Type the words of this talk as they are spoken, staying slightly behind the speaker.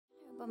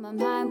But my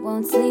mind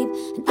won't sleep,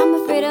 and I'm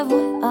afraid of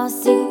what I'll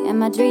see in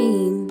my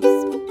dreams.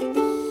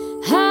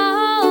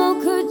 How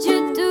could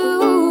you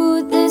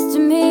do this to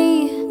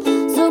me?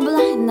 So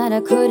blind that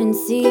I couldn't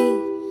see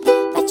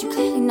that you're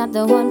clearly not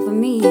the one for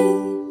me.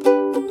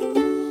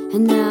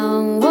 And now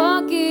I'm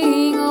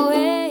walking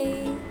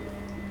away.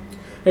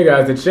 Hey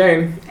guys, it's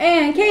Shane.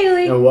 And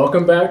Kaylee. And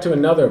welcome back to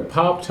another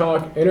Pop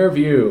Talk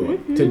interview.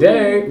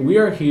 Today we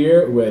are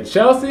here with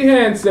Chelsea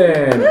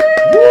Hansen.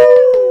 Woo!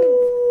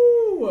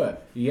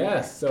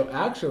 Yes, so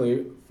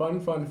actually,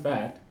 fun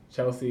fact,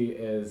 Chelsea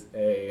is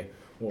she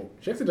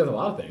actually does a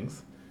lot of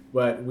things,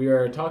 but we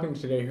are talking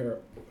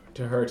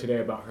to her today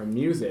about her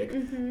music,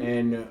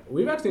 and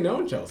we've actually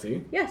known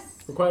Chelsea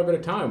for quite a bit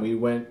of time. We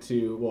went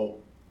to,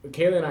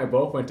 Kaylee and I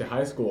both went to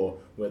high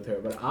school with her,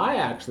 but I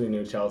actually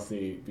knew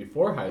Chelsea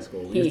before high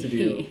school. We used to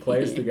do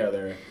plays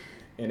together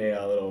in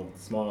a little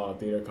small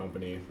theater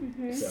company.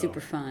 So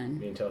super fun.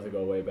 Me and Chelsea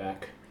go way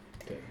back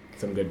to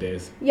some good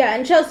days. Yeah,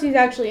 and Chelsea's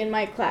actually in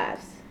my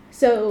class.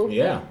 So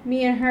Yeah.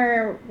 me and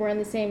her were in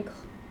the same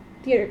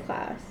theater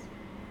class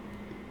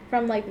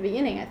from like the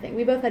beginning, I think.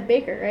 We both had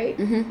Baker, right?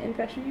 In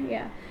freshman year?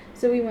 Yeah.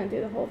 So we went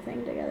through the whole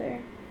thing together.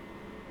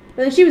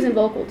 But then she was in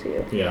vocal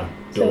too. Yeah.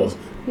 So,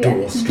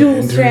 Dual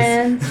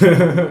strands.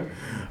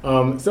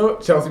 So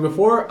Chelsea,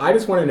 before, I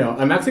just want to know,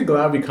 I'm actually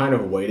glad we kind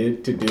of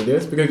waited to do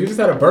this because you just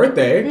had a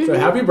birthday. So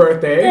happy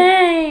birthday.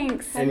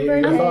 Thanks. And Happy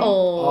you birthday.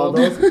 all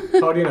those,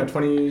 how old are you now?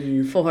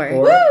 24?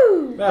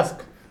 Woo! That's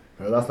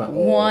not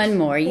old. One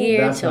more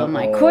year That's till not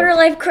my old. quarter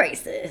life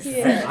crisis.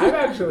 Yeah. I've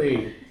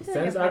actually,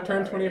 since I've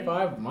turned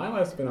 25, my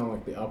life's been on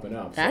like the up and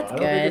up. That's so I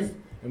don't good. think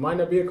it might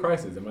not be a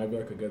crisis. It might be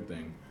like a good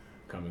thing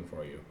coming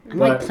for you. I'm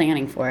like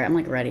planning for it. I'm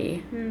like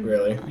ready.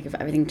 Really? Like if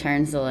everything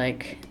turns to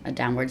like a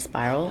downward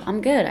spiral,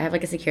 I'm good. I have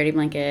like a security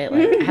blanket.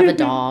 Like I have a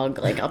dog.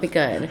 Like I'll be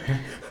good.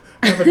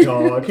 I have a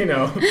dog, I'll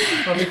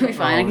be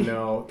fine. Oh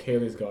no,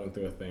 Kaylee's going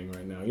through a thing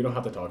right now. You don't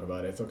have to talk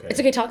about it. It's okay. It's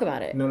okay. Talk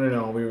about it. No,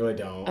 we really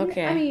don't.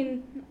 Okay. I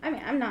mean,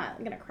 I'm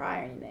not gonna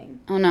cry or anything.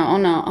 Oh no.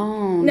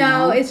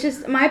 No, it's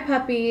just my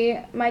puppy,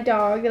 my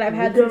dog that I've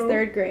had since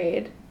 3rd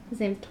grade.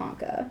 His name's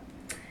Tonka.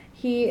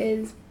 He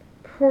is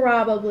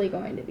probably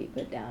going to be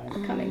put down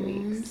in the coming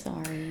I'm weeks.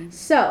 sorry.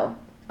 So,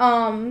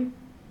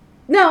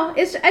 no,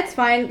 it's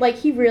fine. Like,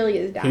 he really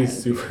is dying.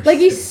 He's super Like,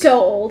 he's sick. so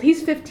old.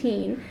 He's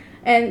 15.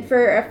 And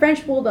for a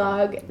French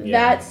bulldog,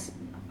 that's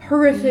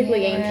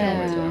horrifically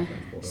ancient.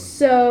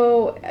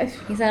 So,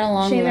 He's had a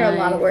long Shane, they're a life.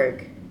 lot of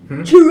work.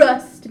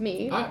 Trust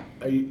me.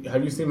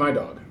 Have you seen my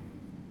dog?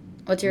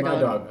 What's your My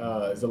dog?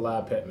 dog is a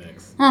lab pit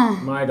mix.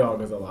 Oh. My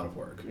dog is a lot of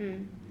work.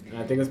 And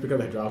I think it's because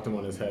I dropped him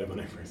on his head when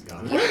I first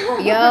got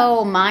him.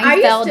 Yo, mine I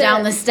used fell to-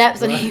 down the steps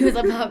when he was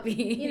a puppy.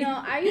 You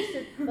know, I used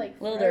to, like,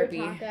 Little throw derpy.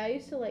 Tonka. I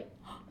used to, like,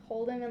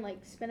 hold him and, like,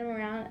 spin him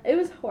around. I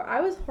was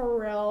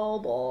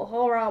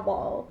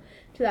horrible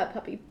to that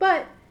puppy.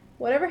 But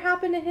whatever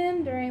happened to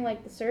him during,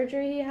 like, the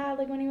surgery he had,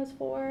 like, when he was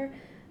 4,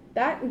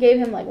 that gave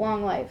him, like,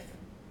 long life.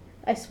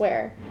 I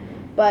swear.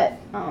 But,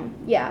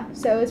 yeah.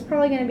 So it's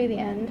probably going to be the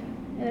end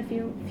in a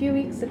few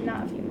weeks, if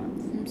not a few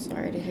months. I'm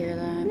sorry to hear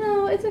that.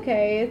 No, it's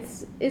okay.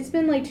 It's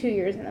been, like, 2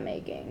 years in the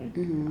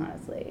making,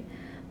 honestly.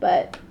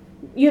 But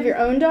you have your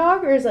own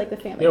dog, or is, like, the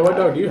family Yeah, what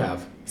dog do you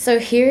have? So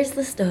here's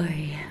the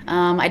story.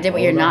 I did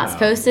what you're not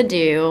supposed to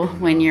do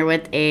when you're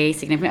with a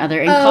significant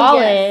other in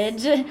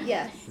college.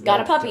 Yes.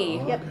 Got a puppy.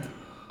 Dog? Yep.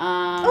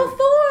 Oh,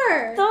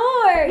 Thor!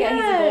 Thor! Yeah,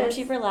 he's a golden Yes,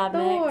 retriever lab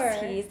Thor.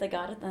 mix. He's the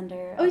god of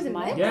thunder. Oh, he's of a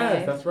my mix? Yes,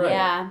 life. that's right.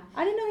 Yeah.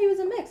 I didn't know he was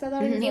a mix. I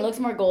thought he was He looks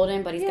more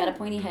golden, but he's got Yeah. a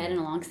pointy head and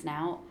a long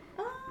snout.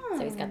 Oh.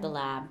 So he's got the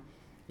lab.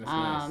 That's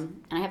nice.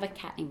 And I have a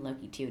cat named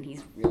Loki too, and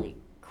he's really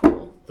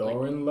cool.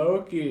 Thor and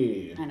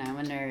Loki. I know, I'm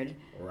a nerd.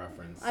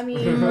 Reference. I mean,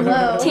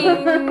 hello.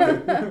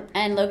 Ting.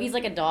 And Loki's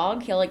like a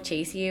dog. He'll like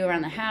chase you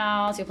around the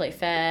house. He'll play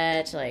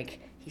fetch. Like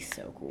he's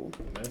so cool.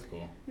 That's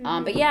cool.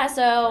 But yeah,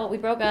 so we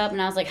broke up,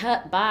 and I was like,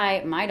 huh,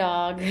 bye, my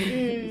dog,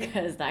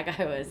 because that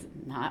guy was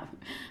not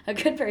a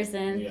good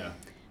person.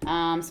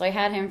 Yeah. So I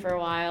had him for a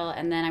while,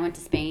 and then I went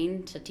to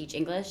Spain to teach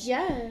English.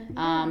 Yeah.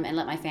 And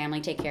let my family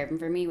take care of him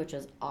for me, which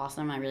was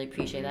awesome. I really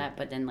appreciate that.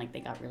 But then like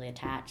they got really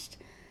attached,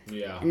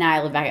 Yeah. and now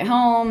I live back at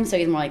home, so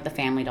he's more like the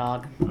family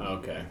dog.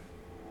 Okay.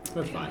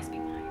 That's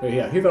fine. But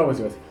yeah, he's always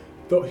with.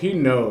 He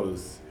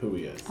knows who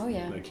he is. Oh,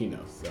 yeah. Like he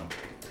knows. So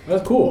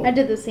that's cool. I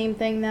did the same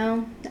thing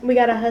though. We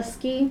got a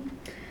husky.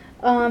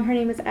 Her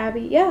name is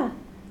Abby. Yeah.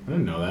 I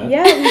didn't know that.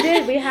 Yeah, we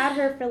did. We had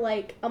her for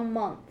like a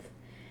month,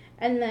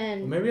 and Well,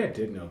 then maybe I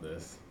did know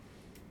this.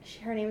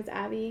 her name was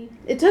Abby.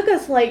 It took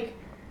us like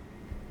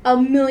a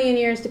million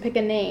years to pick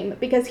a name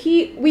because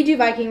we do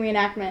Viking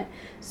reenactment,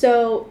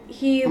 so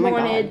he Oh my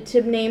wanted God.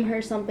 to name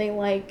her something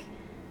like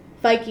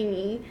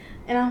Viking-y,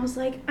 and I was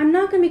like, I'm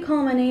not gonna be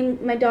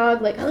calling my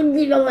dog like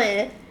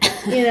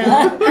you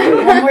know.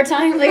 One more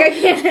time, Like I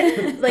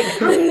can't, like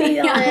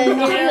you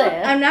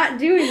know, I'm not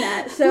doing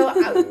that. So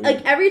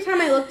like every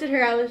time I looked at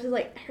her, I was just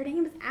like, her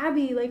name is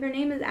Abby. Like her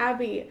name is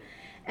Abby,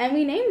 and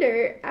we named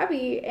her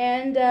Abby,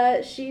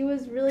 and she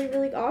was really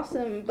really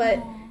awesome. But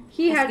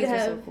he had to Huskies are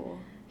have so cool.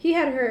 he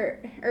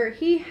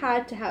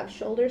had to have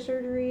shoulder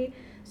surgery.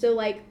 So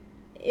like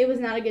it was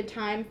not a good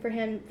time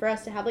for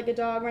us to have like a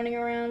dog running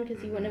around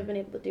because he wouldn't have been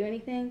able to do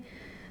anything.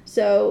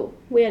 So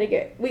we had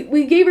to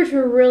we gave her to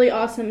a really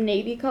awesome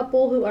Navy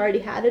couple who already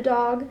had a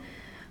dog.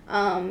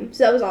 So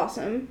that was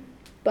awesome.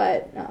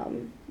 But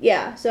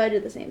yeah, so I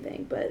did the same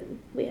thing, but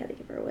we had to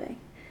give her away.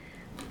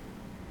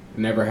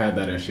 Never had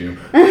that issue.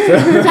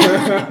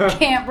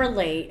 Can't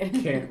relate.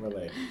 Can't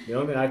relate. The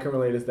only thing I can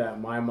relate is that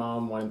my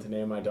mom wanted to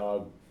name my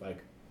dog like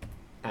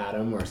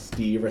Adam or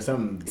Steve or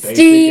something basic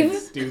Steve. and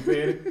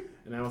stupid.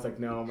 And I was like,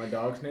 no, my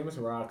dog's name is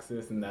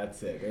Roxas and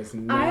that's it. There's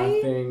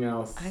nothing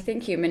else. I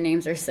think human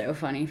names are so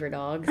funny for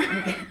dogs.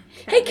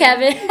 Hey,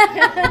 Kevin.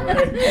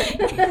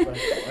 Like,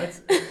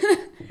 what?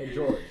 Hey,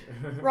 George.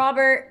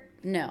 Robert,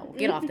 no,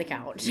 get off the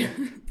couch.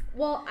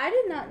 Well, I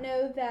did not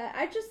know that.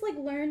 I just like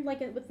learned like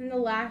within the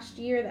last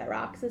year that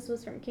Roxas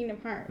was from Kingdom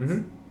Hearts.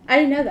 Mm-hmm. I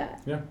didn't know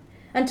that. Yeah.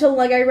 Until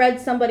like I read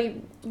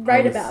somebody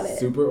write I was about it.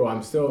 Super. Well,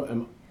 I'm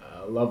still.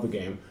 Love the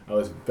game. I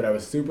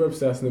was super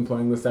obsessed in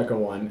playing the second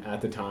one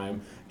at the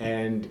time,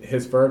 and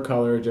his fur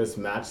color just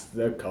matched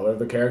the color of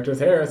the character's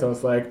hair. So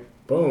it's like,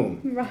 boom,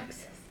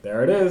 Roxas.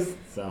 there it is.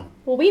 So.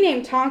 Well, we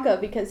named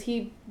Tonka because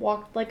he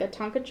walked like a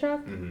Tonka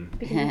truck. Mm-hmm.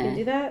 Because he could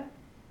do that.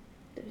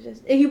 It was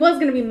just, he was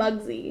gonna be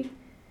Muggsy.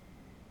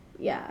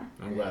 Yeah.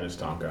 I'm glad it's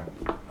Tonka.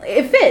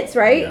 It fits,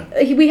 right?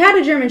 Yeah. We had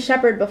a German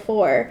Shepherd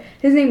before.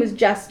 His name was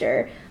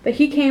Jester, but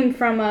he came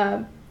from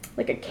a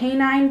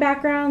canine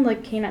background,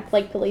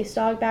 like police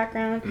dog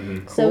background.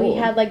 Mm-hmm. So he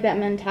had like that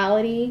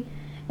mentality,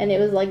 and it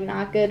was like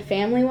not good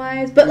family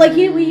wise. But like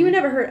he would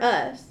never hurt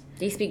us.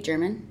 Do you speak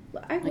German?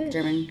 I Like wish.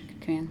 German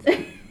commands?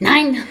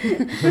 9.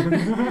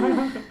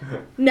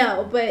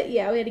 No, but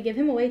yeah, we had to give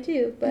him away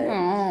too. But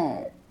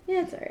Oh.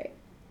 yeah, it's all right.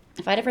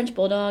 If I had a French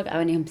bulldog, I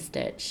would name him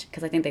Stitch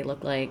because I think they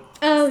look like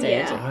Oh, Stitch,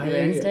 yeah. like Lilo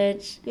and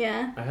Stitch.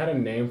 Yeah, I had a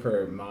name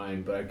for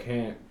mine, but I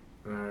can't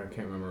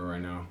remember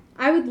right now.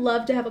 I would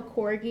love to have a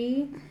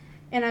corgi,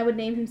 and I would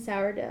name him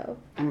Sourdough.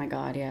 Oh my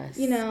God, yes.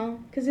 You know,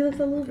 because he looks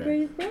a little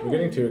Okay. pretty. We're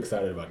getting too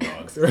excited about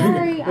dogs. Sorry,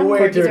 We're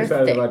way too corgis are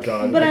excited thick. about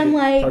dogs. But I I'm could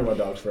like- talk about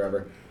dogs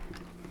forever.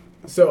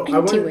 So I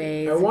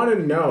Anyways. want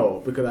to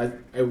know because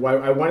I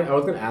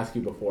was gonna ask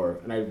you before,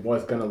 and I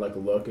was gonna like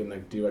look and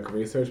like do like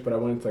research, but I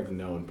wanted to like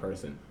know in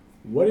person.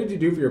 What did you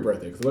do for your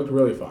birthday? Because it looked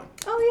really fun.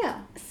 Oh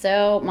yeah.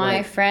 So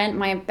my Right.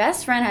 my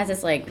best friend has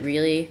this like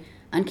really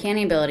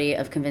uncanny ability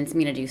of convincing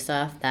me to do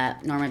stuff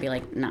that normally would be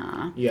like,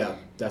 nah. Yeah,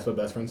 that's what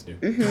best friends do.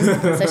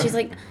 So she's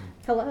like,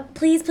 Hello.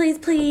 please, please,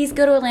 please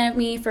go to Atlanta with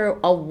me for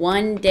a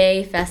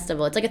 1-day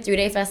festival. It's like a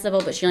 3-day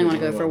festival, but she only want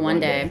to go for one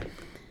day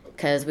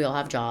because we all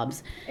have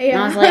jobs. And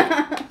I was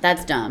like,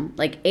 that's dumb.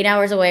 Like 8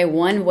 hours away,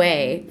 one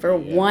way for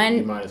You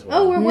one might as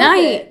well. Oh, where was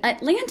night, it?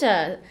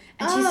 Atlanta.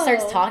 And she Oh.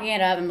 starts talking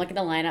it up. I'm looking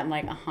at the lineup. I'm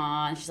like,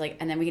 and she's like,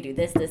 and then we could do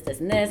this, this, this,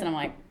 and this. And I'm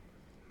like,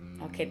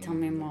 okay, tell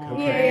me more.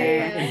 Okay,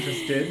 Yeah.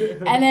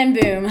 interested. And then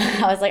boom,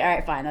 I was like, all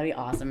right, fine, that'd be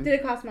awesome. Did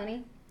it cost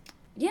money?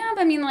 Yeah,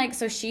 but I mean, like,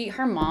 so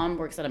her mom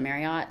works at a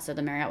Marriott, so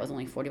the Marriott was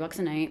only $40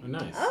 a night. Oh,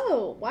 nice.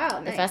 Oh wow.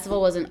 The Nice.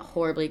 festival wasn't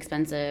horribly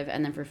expensive,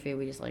 and then for food,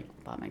 we just like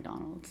bought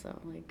McDonald's. So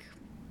like,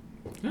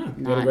 Yeah, you had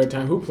a Not- great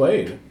time. Who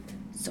played?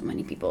 so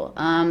many people.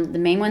 The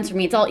main ones for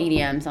me, it's all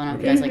EDM, so I don't know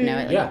if you guys like know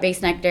it. Like Yeah.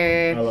 Bass I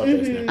Nectar. love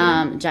this.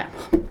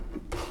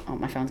 Oh,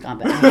 my phone's gone,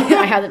 but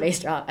I have the bass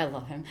drop. I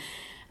love him.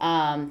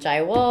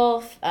 Jai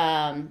Wolf,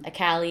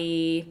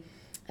 Akali,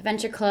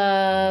 Adventure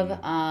Club,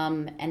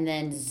 and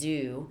then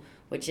Zoo,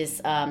 which is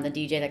the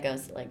DJ that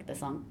goes like the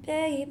song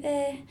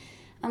 "Baby,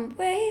 I'm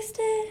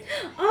Wasted."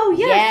 Oh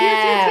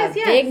yes.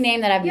 Big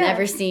name that I've Yes.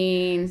 never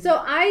seen.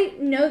 So I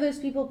know those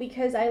people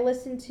because I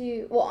listen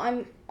to. Well,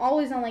 I'm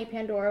always on like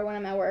Pandora when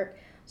I'm at work.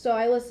 So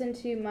I listen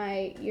to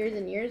my Years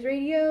and Years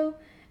radio,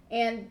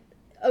 and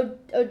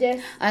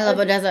Odessa. I love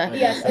Odessa.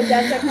 Yes,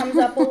 Odessa comes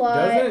up a lot.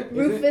 Doesn't-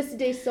 Rufus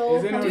De Soul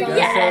Isn't comes Odessa, up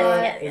a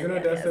lot. Yes. isn't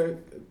Odessa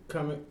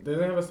coming?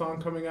 Doesn't it have a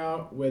song coming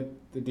out with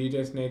the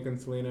DJ Snake and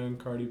Selena and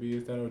Cardi B?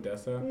 Is that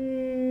Odessa?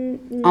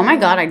 Oh my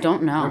God, I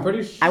don't know. I'm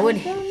pretty I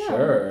would.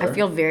 sure. I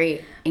feel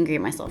very angry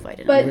at myself if I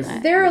didn't. But know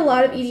that. there are a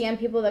lot of EDM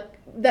people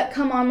that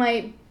come on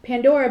my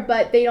Pandora,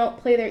 but they don't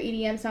play their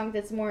EDM songs.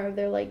 It's more of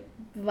their like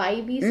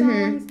vibey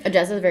songs. Mm-hmm.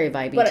 Odessa's very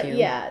vibey But too.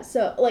 yeah,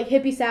 so like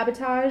Hippie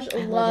Sabotage, I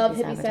love love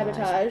Hippie Hippie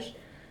Sabotage.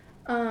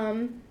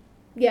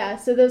 Yeah,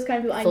 so those kind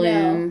of people I know.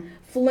 Flume.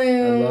 I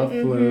Flume. love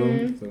Flume.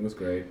 mhm. Flume was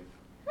great.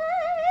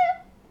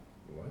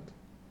 What?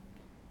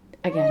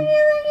 Again.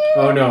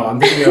 Oh no, I'm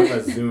thinking of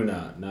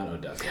Azuna, not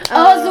Odessa.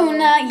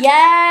 Ozuna,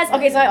 yes.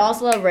 Okay, so I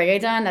also love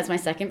reggaeton. That's my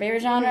second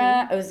favorite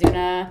genre.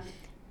 Ozuna.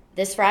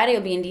 This Friday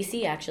will be in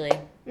DC actually.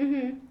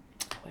 Mhm.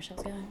 I wish I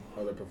was going.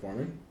 Are they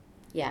performing?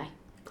 Yeah.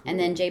 And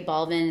then J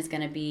Balvin is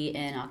gonna be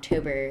in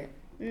October,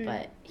 Mm.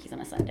 but he's on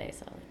a Sunday,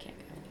 so I can't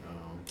go.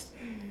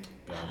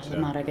 Oh,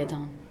 I'm not a good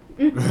time.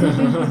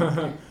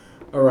 gotcha.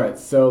 All right,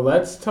 so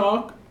let's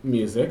talk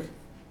music.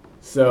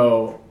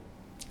 So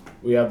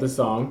we have the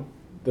song,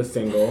 the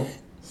single,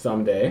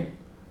 "Someday,"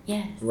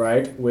 Yes.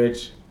 right?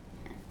 Which,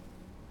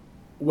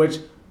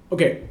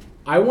 okay,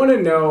 I want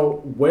to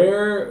know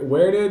where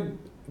did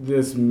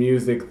this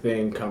music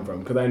thing come from?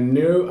 Because I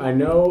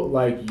know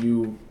like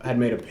you had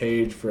made a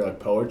page for like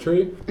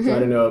poetry, so I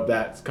don't know if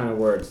that's kind of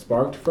where it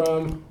sparked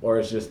from, or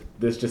it's just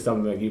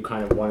something that you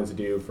kind of wanted to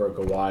do for like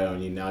a while,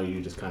 and now you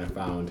just kind of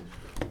found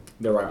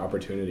the right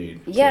opportunity.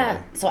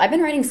 Yeah, so I've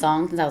been writing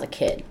songs since I was a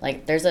kid.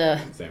 Like, there's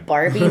a Same.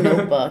 Barbie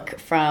notebook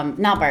from,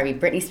 not Barbie,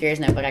 Britney Spears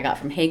notebook I got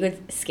from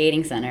Haygood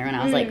Skating Center when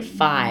I was like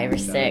 5 or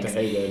 6.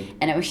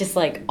 And it was just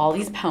like all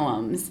these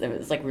poems. It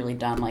was like really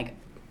dumb. Like,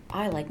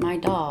 I like my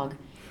dog.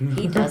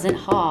 He doesn't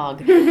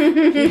hog.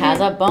 He has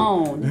a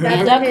bone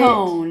and a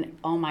cone.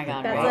 Oh my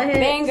God, That's right? a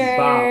hit.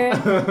 Banger.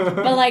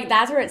 But like,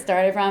 that's where it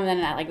started from. And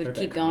then I like would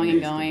keep going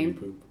and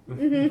going.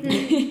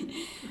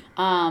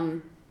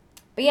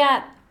 But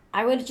yeah,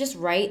 I would just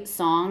write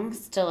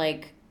songs to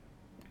like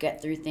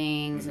get through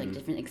things, like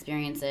different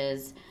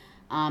experiences.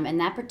 And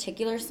that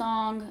particular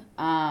song,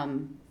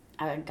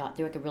 I got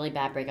through like a really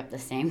bad breakup. The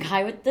same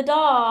guy with the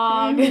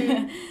dog.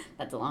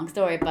 That's a long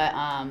story, but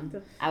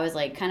I was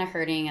like kind of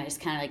hurting. I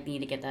just kind of like need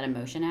to get that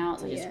emotion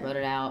out, so I just wrote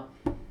it out,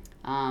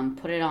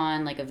 put it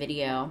on like a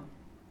video,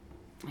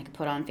 I could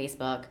put on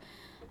Facebook,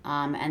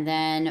 and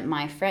then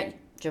my friend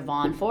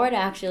Javon Ford,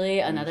 actually,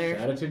 another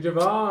shout out to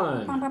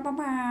Javon.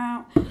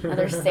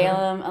 Another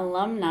Salem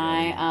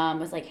alumni,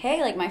 was like,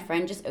 hey, like my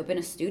friend just opened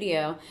a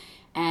studio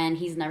and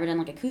he's never done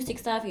like acoustic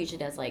stuff. He usually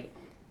does like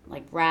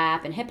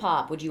rap and hip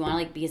hop. Would you want to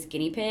like be his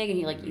guinea pig? And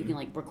he like you can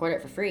like record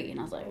it for free. And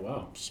I was like, oh,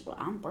 wow. Well,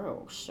 I'm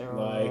broke, so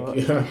Like,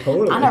 yeah,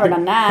 totally. I never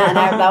done that. And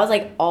that was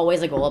like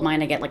always a goal of mine,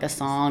 to get like a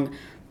song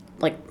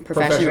like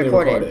professionally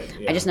recorded.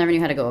 Yeah. I just never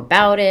knew how to go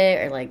about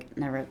it, or like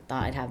never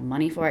thought I'd have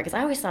money for it, because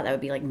I always thought that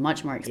would be like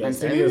much more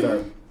expensive.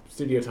 Yeah,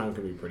 studio time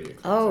can be pretty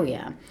expensive. Oh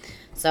yeah.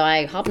 So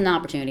I hopped on the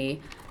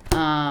opportunity,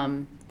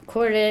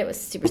 recorded it. It was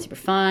super, super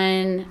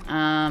fun.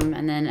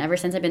 And then ever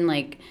since I've been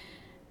like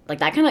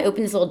that kind of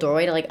opened this little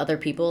doorway to like other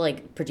people,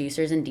 like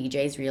producers and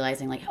DJs,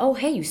 realizing like, oh,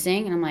 hey, you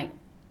sing? And I'm like,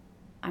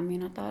 I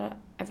mean, I thought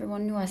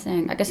everyone knew I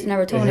sang. I guess you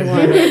never told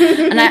anyone.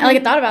 And I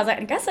like thought about it. I was like,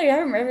 I guess I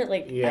remember,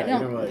 like, I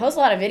don't like, post a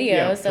lot of videos.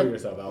 Yeah, so put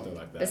yourself out there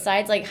like that.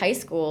 Besides like high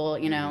school,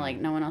 you know, like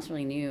no one else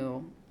really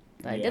knew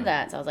that I did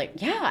that. So I was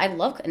like, yeah, I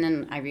love, and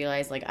then I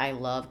realized like I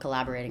love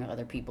collaborating with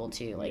other people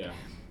too. Like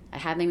I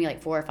have maybe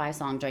like 4 or 5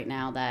 songs right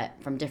now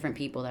that from different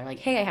people that are like,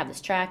 hey, I have this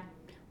track.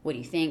 What do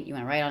you think? You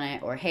want to write on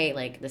it? Or hey,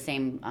 like the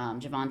same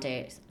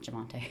Javon's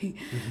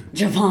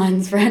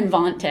friend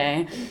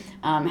Vontae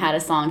had a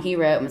song he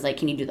wrote and was like,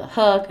 can you do the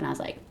hook? And I was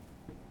like,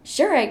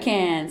 sure I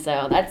can.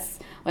 So that's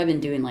what I've been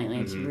doing lately.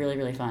 It's really,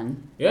 really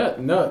fun. Yeah,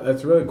 no,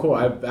 that's really cool.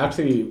 I've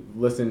actually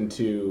listened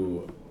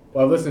to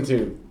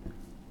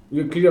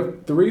you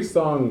have 3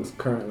 songs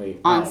currently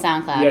on out.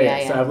 SoundCloud.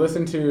 Yeah. So I've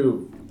listened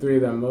to 3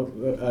 of them,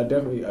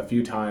 definitely a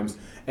few times.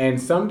 And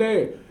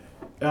someday,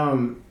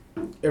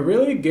 it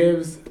really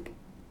gives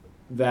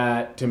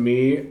that, to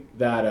me,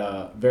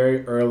 that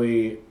very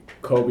early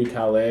Kobe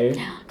Calais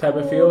type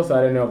of feel. So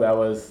I didn't know if that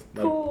was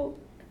like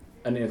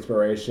an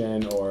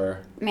inspiration or.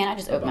 Man, I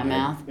just opened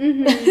my mouth.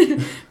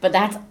 But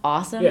that's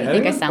awesome. Yeah, you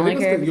think I sound like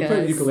her? You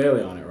put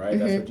ukulele on it, right?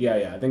 That's what,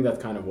 I think that's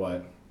kind of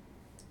what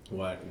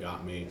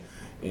got me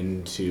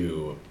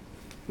into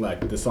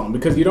like the song,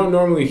 because you don't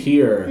normally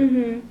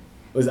hear,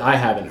 because I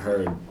haven't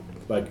heard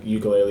like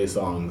ukulele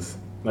songs,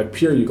 like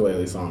pure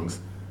ukulele songs,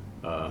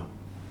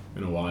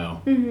 in a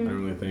while. I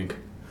don't really think.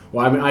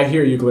 Well, I mean, I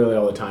hear ukulele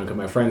all the time because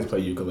my friends play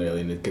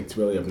ukulele, and it gets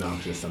really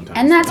obnoxious sometimes.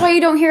 And that's why you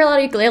don't hear a lot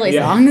of ukulele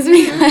songs,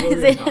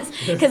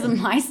 because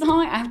my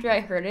song, after I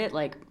heard it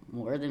like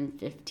more than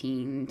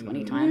 15,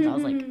 20 times, I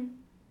was like,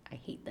 I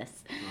hate this.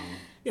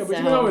 Yeah, but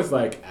you can always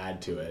like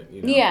add to it,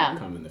 you know,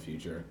 come in the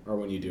future, or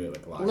when you do it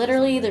like live.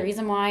 Literally, the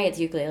reason why it's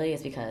ukulele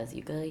is because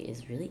ukulele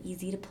is really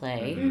easy to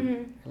play,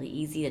 really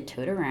easy to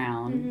tote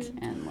around,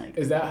 and like.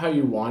 Is that how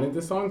you wanted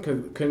the song?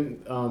 Cause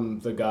couldn't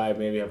the guy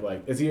maybe have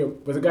like, was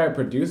the guy a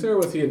producer or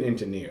was he an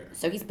engineer?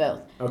 So he's both.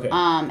 Okay.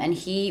 And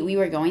we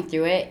were going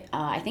through it.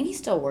 I think he's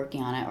still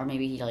working on it, or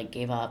maybe he like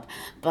gave up.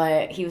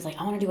 But he was like,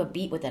 I want to do a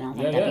beat with it. And I was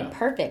like, that'd be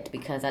perfect,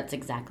 because that's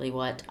exactly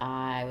what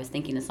I was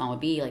thinking the song would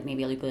be. Like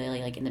maybe a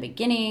ukulele like in the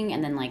beginning,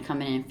 and then like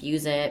come in and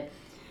infuse it.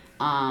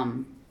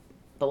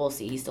 But we'll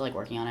see. He's still like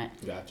working on it.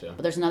 Gotcha.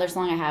 But there's another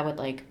song I have with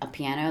like a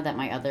piano that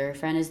my other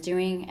friend is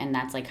doing, and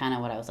that's like kind of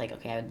what I was like,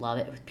 okay, I would love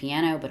it with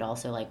piano, but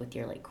also like with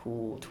your like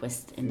cool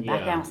twist in the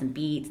background, some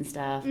beats and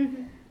stuff.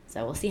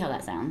 So we'll see how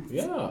that sounds.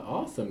 Yeah,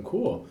 awesome,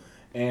 cool.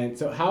 And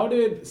so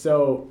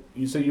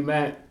you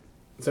met.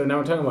 So now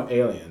we're talking about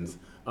aliens.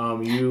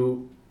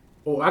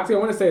 Well, actually, I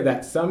want to say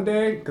that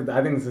someday, because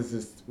I think this is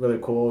just really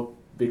cool,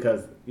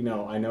 because, you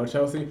know, I know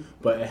Chelsea,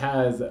 but it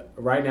has,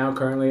 right now,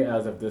 currently,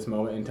 as of this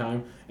moment in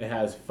time, it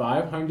has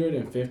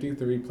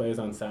 553 plays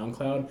on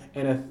SoundCloud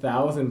and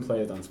 1,000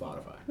 plays on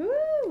Spotify. Woo!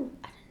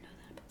 I didn't know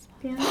that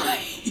about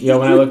Spotify. Yeah,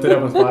 when I looked it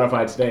up on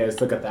Spotify today,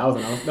 it's like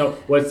 1,000.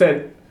 It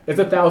said, it's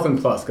 1,000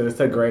 plus, because it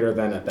said greater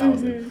than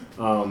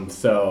 1,000.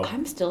 So.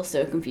 I'm still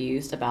so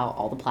confused about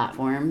all the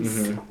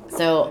platforms.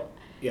 So.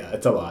 Yeah,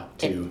 it's a lot,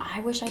 too. I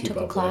wish I took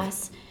a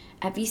class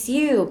at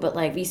VCU, but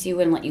like VCU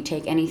wouldn't let you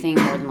take anything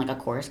more than like a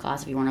chorus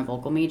class if you weren't a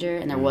vocal major.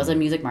 And there was a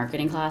music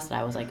marketing class that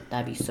I was like,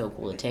 that'd be so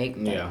cool to take.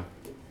 Yeah.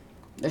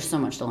 There's so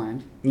much to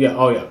learn. Yeah.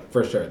 Oh yeah,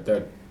 for sure.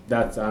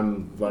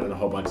 I'm learning a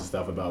whole bunch of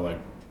stuff about like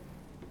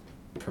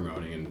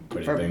promoting and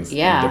putting things in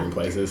different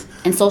places.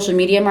 And social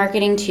media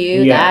marketing too.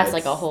 Yeah, that's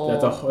like a whole.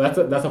 That's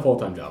a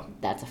full-time job.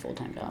 That's a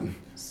full-time job.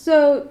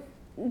 So,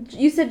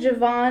 you said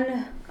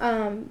Javon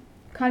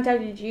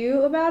contacted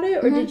you about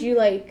it, or did you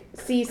like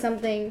see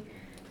something?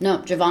 No,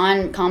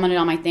 Javon commented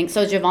on my thing.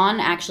 So Javon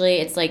actually,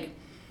 it's like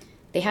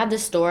they have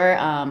this store,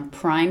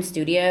 Prime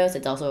Studios.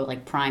 It's also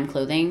like Prime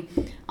Clothing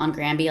on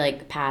Granby,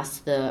 like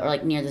past or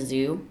like near the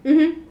zoo.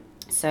 Mm-hmm.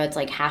 So it's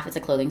like half it's a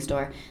clothing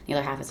store, the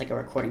other half is like a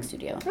recording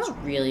studio. It's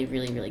really,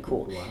 really, really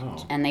cool.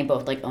 Wow. And they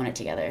both like own it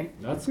together.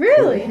 That's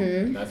really cool.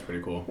 Mm-hmm. That's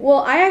pretty cool.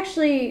 Well, I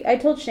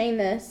told Shane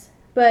this,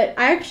 but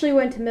I actually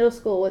went to middle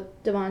school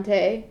with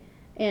Devontae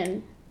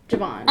and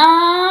Javon.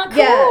 Ah, cool.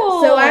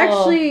 Yeah, so I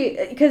actually,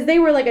 because they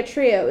were like a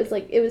trio.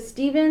 It was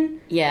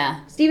Steven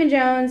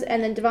Jones,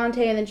 and then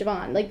Devontae, and then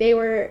Javon. Like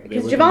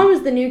because Javon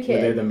was the new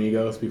kid. Were they the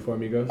Migos before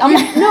Migos?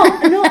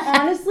 No,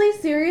 honestly,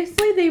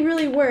 seriously, they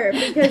really were,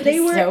 because they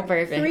were so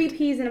perfect. 3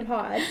 peas in a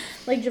pod.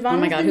 Like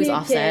Javon was the who's new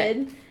Offset?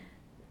 kid.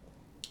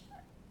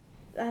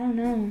 I don't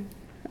know.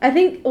 I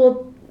think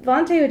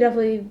Vontae would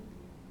definitely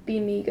be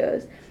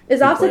Migos.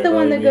 Is Offset the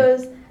one that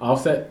goes?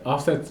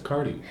 Offset's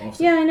Cardi. Offset.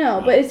 Yeah, I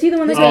know, but is he the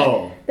one that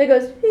goes?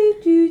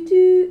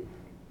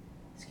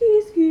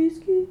 Ski, ski,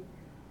 ski.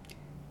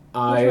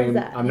 I'm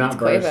not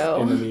versed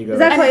in the Migos. Is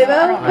that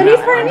Quavo? But he's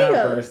part of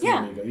Migos.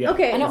 Yeah.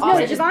 Okay, I know no,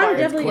 Offset Javon It's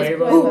definitely is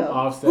Quavo, Quavo.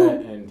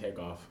 Offset, and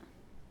Takeoff.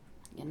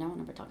 Yeah, no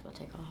one ever talked about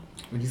Takeoff.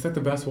 And he's like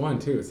the best one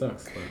too. It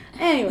sucks. But.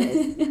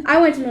 Anyways, I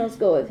went to middle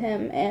school with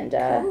him, and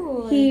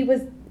Cool. he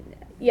was,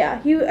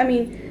 I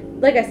mean,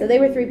 like I said, they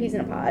were 3 peas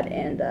in a pod,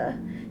 and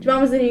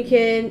Javon was the new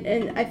kid,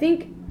 and I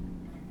think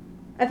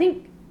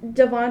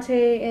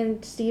Devontae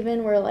and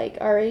Steven were like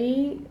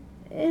already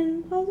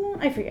in Puzzle.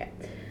 I forget,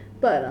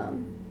 but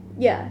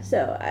yeah.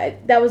 So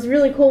that was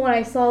really cool when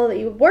I saw that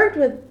you worked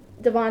with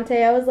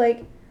Devontae. I was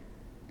like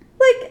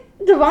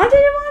Devontae.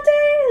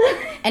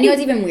 And you know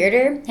what's even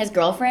weirder? His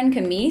girlfriend,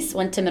 Camise,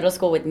 went to middle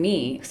school with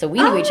me, so we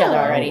knew each other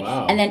already.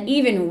 Wow. And then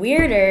even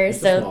weirder, It's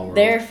a small so world.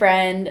 their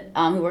friend,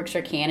 who works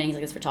for Canon, he's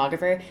like this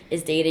photographer,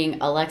 is dating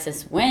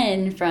Alexis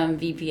Wynn from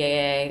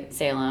VPAA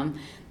Salem.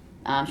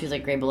 She was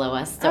like grade below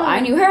us. So I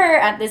knew her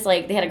at this,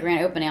 like, they had a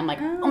grand opening. I'm like,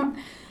 Oh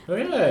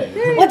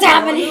yeah. What's We all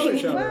happening? know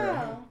each other.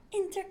 Wow,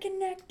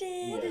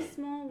 interconnected. what a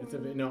small world. It's a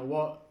bit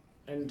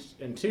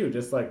and two,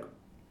 just like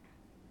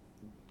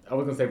I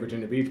was gonna say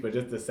Virginia Beach, but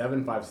just the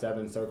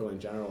 757 circle in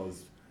general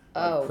is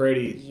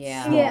pretty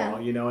small. Yeah.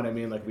 You know what I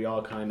mean? Like we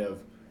all kind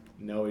of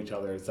know each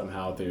other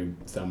somehow through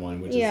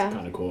someone, which is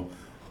kind of cool.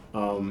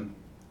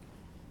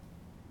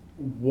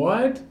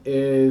 What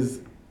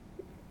is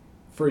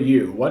for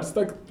you? What's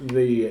like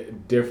the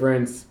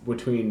difference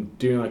between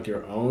doing like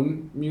your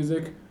own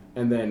music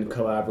and then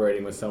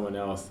collaborating with someone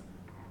else?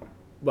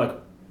 Like,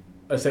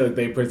 let's say like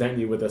they present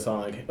you with a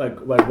song, like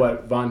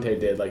what Vontae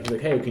did. Like he's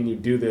like, hey, can you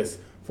do this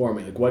for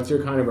me? Like, what's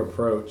your kind of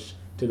approach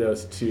to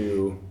those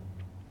two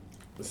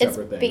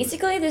separate things? It's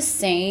basically the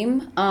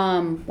same.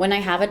 When I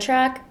have a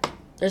track,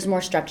 there's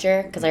more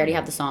structure because I already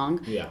have the song.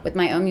 Yeah. With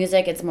my own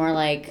music, it's more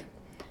like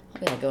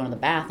I'll be like going to the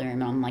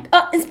bathroom and I'm like,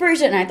 oh,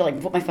 inspiration, and I have to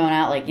like put my phone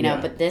out, like, you know.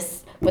 But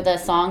this with a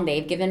song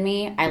they've given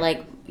me, I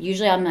like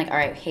usually I'm like, all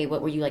right, hey,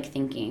 what were you like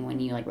thinking when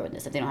you like wrote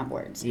this? If they don't have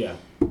words. Yeah.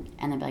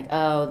 And they'll be like,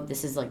 oh,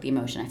 this is like the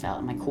emotion I felt.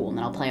 I'm like, cool, and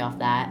then I'll play off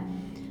that.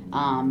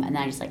 And then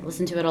I just like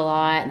listen to it a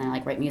lot, and then I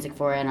like write music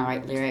for it, and I'll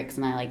write lyrics,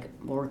 and I like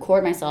will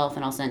record myself,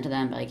 and I'll send it to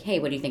them, like, hey,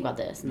 what do you think about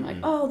this? And they're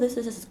like, oh, this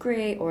is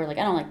great, or like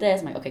I don't like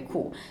this. I'm like, okay,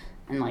 cool,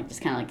 and like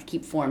just kind of like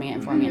keep forming it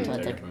until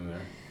it's like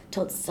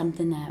till it's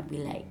something that we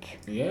like.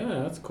 Yeah,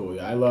 that's cool.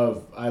 Yeah, I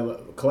love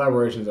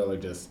collaborations are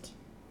like just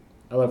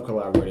I love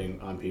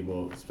collaborating on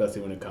people,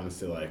 especially when it comes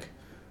to like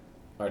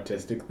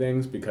artistic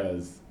things,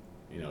 because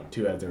you know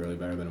 2 heads are really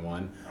better than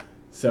 1.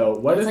 So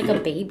what is It's like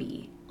a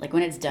baby. Like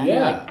when it's done,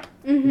 yeah,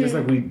 you're like, just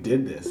like we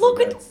did this.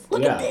 look at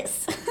yeah.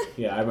 this.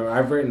 Yeah,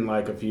 I've written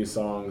like a few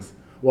songs.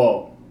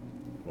 Well,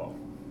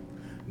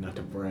 not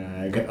to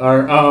brag,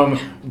 or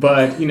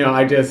but you know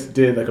I just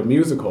did like a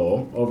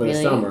musical over the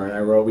Really? summer,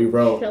 and we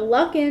wrote. You're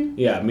luckin'.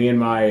 Yeah, me and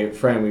my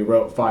friend, we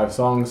wrote 5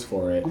 songs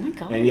for it. Oh my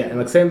God. And yeah, and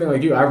like same thing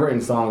like you, I've written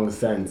songs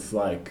since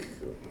like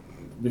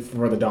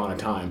before the dawn of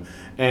time,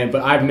 but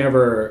I've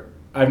never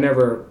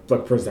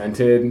like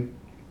presented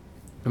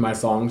my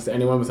songs to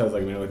anyone besides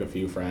like maybe like a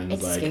few friends.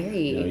 It's like,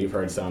 scary. You know, you've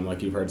heard some.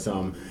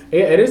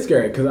 It is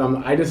scary because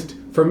I just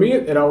for me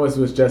it always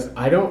was just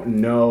I don't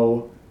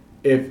know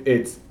if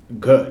it's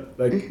good.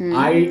 Like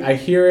I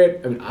hear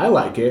it and I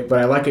like it, but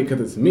I like it because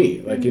it's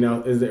me. Like you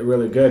know, is it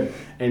really good?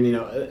 And you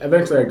know,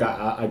 eventually I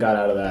got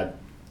out of that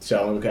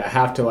shell. Okay, I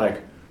have to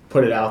like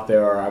put it out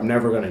there, or I'm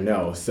never gonna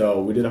know.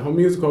 So we did a whole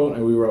musical,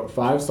 and we wrote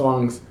 5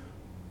 songs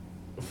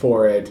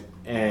for it.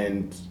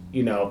 And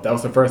you know, that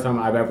was the first time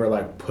I've ever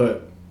like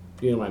put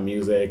my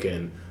music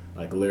and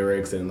like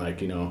lyrics and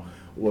like you know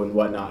and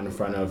whatnot in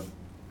front of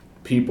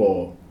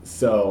people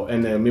So,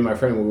 and then me and my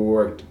friend,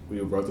 we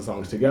wrote the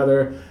songs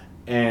together,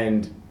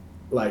 and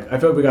like I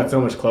feel like we got so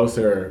much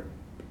closer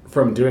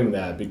from doing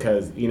that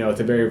because it's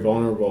a very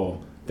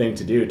vulnerable thing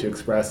to do, to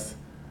express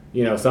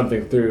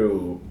something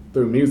through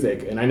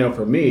music. And I know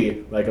for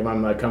me, like if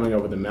I'm like coming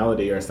up with a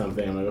melody or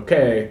something, I'm like,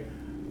 okay,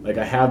 like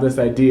I have this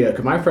idea.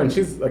 Cause my friend,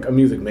 she's like a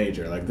music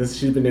major. Like this,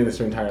 she's been doing this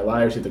her entire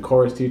life. She's a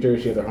chorus teacher.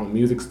 She has her home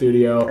music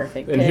studio.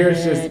 Perfect and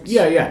here's just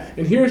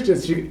and here's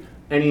just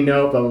any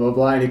note, blah blah blah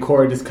blah, any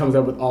chord just comes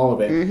up with all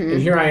of it. And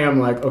here I am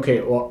like,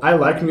 okay, well I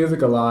like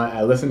music a lot.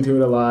 I listen to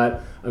it a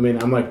lot. I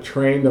mean, I'm like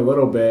trained a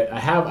little bit.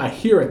 I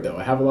hear it though.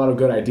 I have a lot of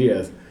good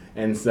ideas,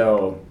 and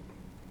so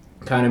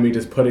kind of me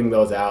just putting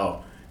those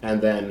out. And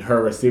then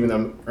her receiving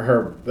them,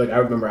 like I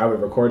remember I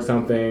would record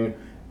something,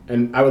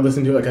 and I would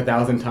listen to it like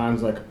 1,000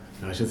 times, like,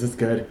 oh, is this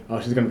good?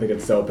 Oh, she's gonna think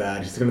it's so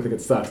bad. She's gonna think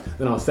it sucks.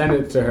 Then I'll send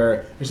it to her,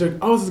 and she's like,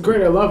 oh, this is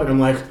great. I love it. I'm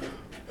like,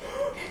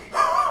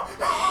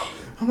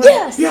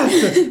 yes,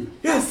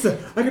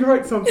 I can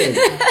write something.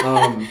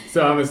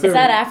 So I'm assuming it's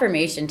that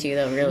affirmation too,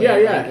 though. Really. Yeah.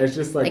 Like, it's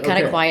just like it kind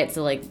of okay. quiets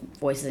the like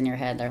voices in your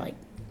head. They're like,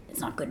 it's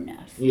not good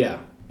enough. Yeah,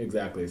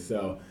 exactly.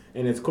 So.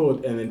 And it's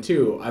cool. And then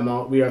too,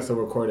 we also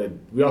recorded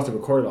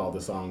all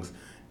the songs,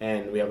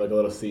 and we have like a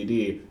little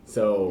CD.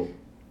 So,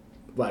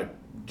 like,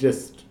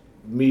 just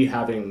me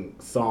having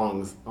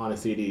songs on a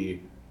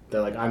CD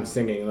that like I'm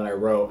singing and that I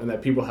wrote and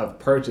that people have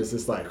purchased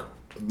is like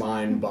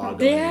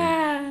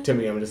mind-boggling to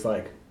me. I'm just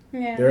like,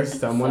 there's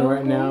someone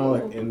right now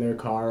like in their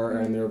car or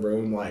in their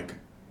room like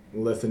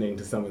listening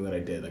to something that I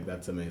did. Like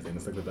that's amazing.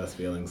 It's like the best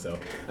feeling. So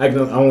I can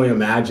only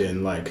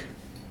imagine like,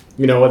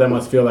 what that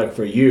must feel like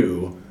for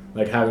you.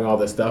 Like having all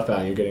this stuff out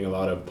and you're getting a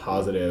lot of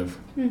positive,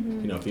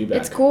 feedback.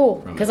 It's cool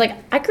because like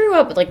I grew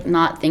up like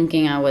not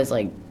thinking I was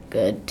like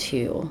good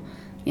too,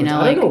 I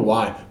don't know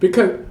why.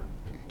 Because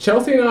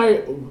Chelsea and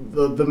I,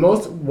 the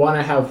most one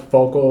I have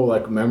focal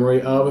like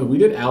memory of, we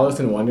did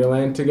Alice in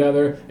Wonderland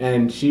together,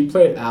 and she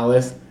played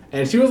Alice,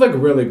 and she was like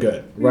really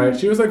good, right?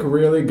 She was like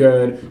really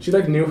good. She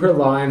like knew her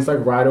lines like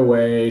right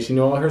away. She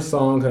knew all her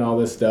songs and all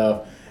this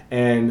stuff,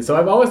 and so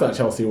I've always thought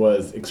Chelsea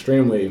was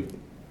extremely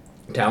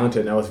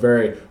talented, and I was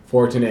very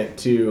fortunate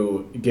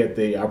to get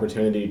the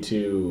opportunity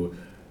to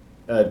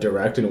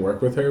direct and work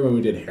with her when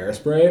we did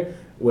Hairspray,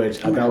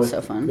 which I thought was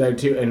so fun. That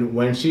too. And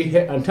when she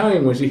hit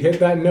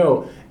that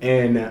note,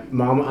 and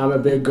Mama, I'm a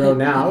Big Girl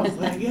Now, I was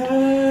like,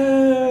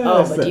 yes.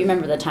 Oh, but do you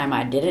remember the time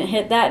I didn't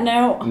hit that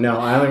note? No,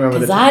 I only remember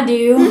the time.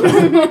 Because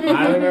I do.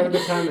 I only remember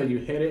the time that you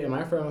hit it, and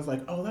my friend was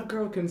like, oh, that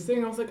girl can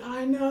sing. I was like,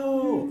 I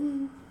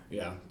know.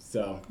 Yeah,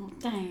 so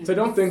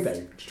don't think that.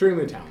 You're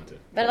extremely talented.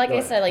 But like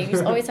I said, like you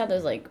just always have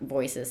those like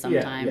voices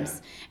sometimes.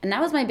 Yeah. And that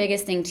was my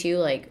biggest thing too,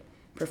 like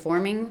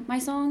performing my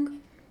song.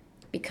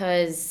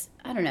 Because,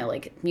 I don't know,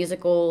 like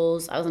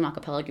musicals, I was an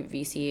acapella group at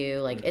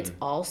VCU, like it's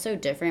all so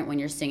different when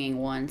you're singing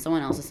one,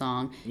 someone else's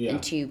song,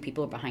 and two,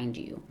 people behind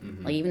you.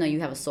 Like even though you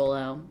have a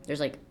solo, there's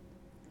like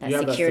that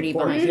security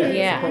behind you.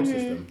 Yeah. Support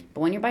system.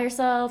 But when you're by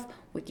yourself,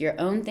 with your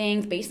own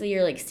things, basically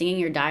you're like singing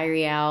your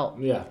diary out.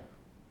 Yeah.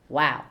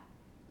 Wow.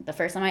 The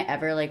first time I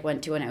ever like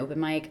went to an open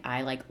mic,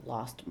 I like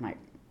lost my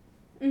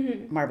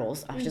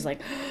marbles. I was just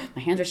like,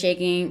 my hands were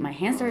shaking, my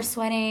hands started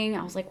sweating.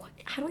 I was like, what?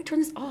 How do I turn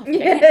this off? I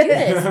can't do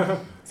this.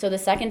 So the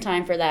second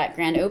time for that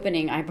grand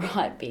opening, I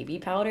brought baby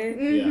powder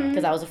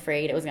because I was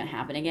afraid it was gonna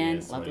happen again.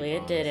 Yeah, luckily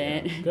it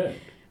didn't. Yeah. Good.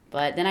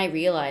 But then I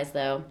realized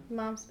though,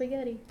 Mom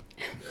spaghetti.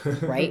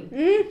 right?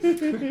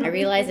 I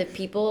realized if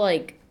people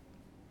like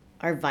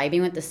are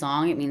vibing with the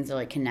song, it means they're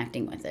like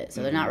connecting with it.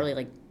 So they're not really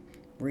like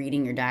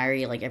reading your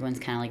diary, like everyone's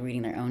kind of like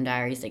reading their own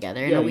diaries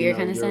together in a weird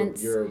kind of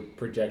sense. You're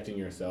projecting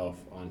yourself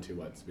onto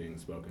what's being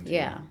spoken to.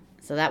 Yeah.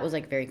 So that was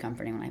like very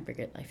comforting when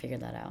I figured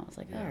that out. I was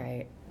like, all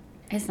right,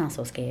 it's not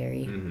so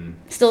scary.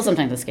 Still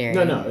sometimes it's scary.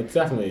 No, it's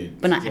definitely.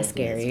 But not as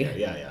scary.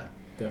 Yeah,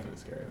 definitely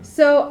scary.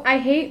 So I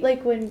hate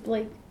like when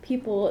like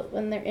people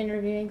when they're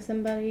interviewing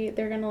somebody,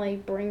 they're gonna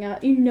like bring up,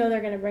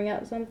 they're gonna bring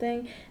up something.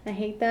 And I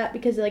hate that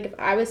because like if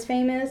I was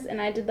famous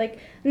and I did like,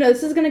 no,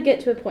 this is gonna get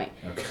to a point.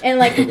 Okay. And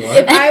like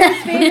if I was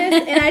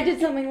famous and I did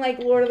something like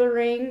Lord of the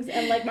Rings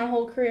and like my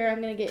whole career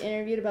I'm gonna get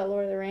interviewed about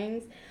Lord of the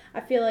Rings,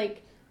 I feel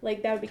like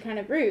that would be kind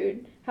of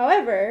rude.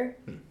 However,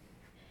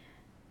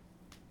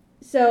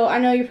 so I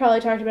know you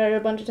probably talked about it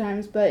a bunch of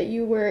times, but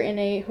you were in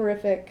a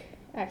horrific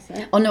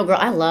accident. Oh no, girl,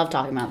 I love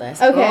talking about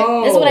this.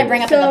 Okay. This is what I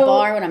bring up So at the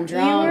bar when I'm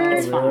drunk.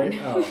 It's Really? fine.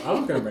 Oh, I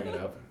was gonna bring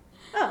it up.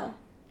 Oh,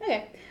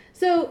 okay.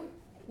 So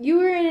you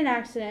were in an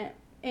accident,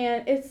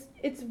 and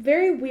it's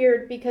very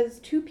weird because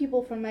two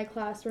people from my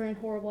class were in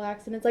horrible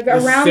accidents, like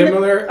around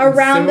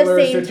the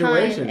same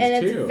time,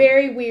 and it's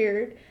very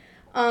weird.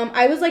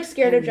 I was like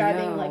scared of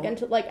driving, like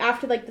until like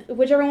after like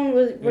whichever one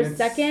was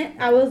second.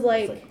 I was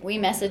like, we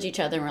message each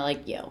other and we're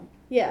like, yo.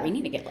 Yeah. We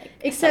need to get like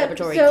Except,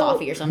 celebratory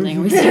coffee or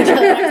something. We see each other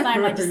next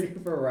time. Like,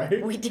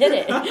 right? We did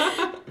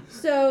it.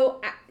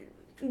 So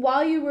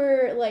while you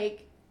were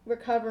like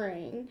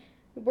recovering,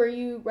 were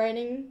you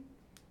writing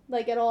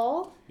like at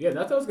all? Yeah,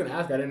 that's what I was gonna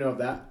ask. I didn't know if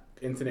that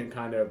incident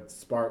kind of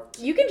sparked.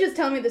 You can just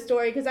tell me the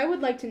story because I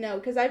would like to know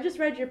because I've just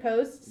read your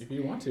posts. If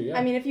you want to, yeah.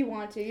 I mean, if you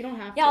want to, you don't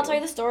have to. Yeah, I'll tell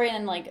you the story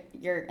and like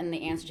and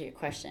the answer to your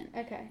question.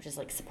 Okay. Which is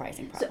like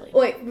surprising, So, probably.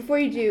 wait, before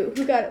you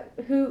do,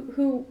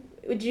 who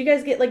did you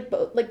guys get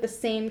like the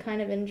same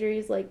kind of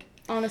injuries like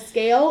on a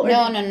scale or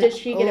No. did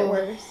she get it Oh.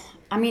 worse?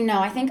 I mean, no,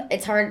 I think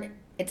it's hard.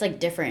 It's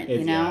like different, you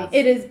It's- know. yeah.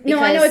 It is no,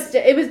 I know Because-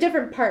 it was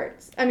different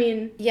parts. I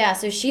mean, Yeah,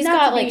 so she's Not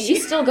got to like be-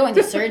 she's still going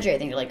through surgery. I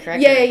think like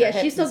correct. yeah.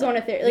 She's still going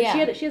to therapy. Like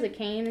Yeah. she has a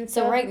cane and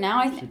So stuff. right now,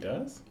 I She think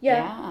does?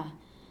 Yeah.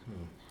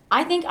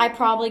 I think I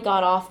probably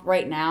got off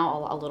right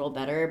now a little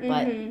better,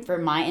 but Mhm. for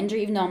my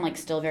injury, even though I'm like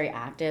still very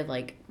active,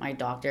 like my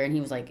doctor and he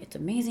was like, "It's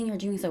amazing you're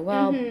doing so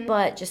well, Mhm.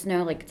 but just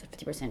know like it's a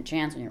 50%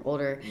 chance when you're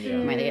older, Yeah.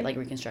 you might get like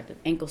reconstructive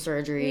ankle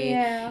surgery.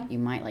 Yeah. You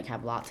might like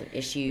have lots of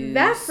issues."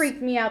 That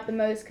freaked me out the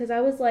most because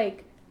I was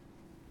like,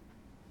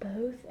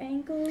 both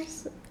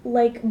ankles?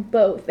 Like,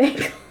 both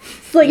ankles.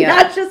 Like, Yeah.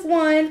 not just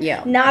one.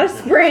 Yeah. Not a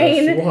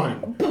sprain. Just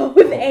one.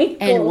 Both ankles.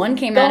 And one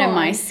came out of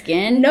my gone.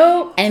 skin.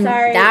 Nope. And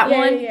sorry. that yeah,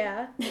 one-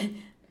 Yeah.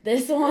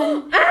 This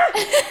one, Ah!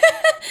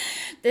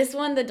 this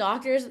one, the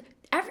doctors.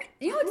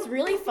 You know, it's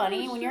really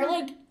funny when you're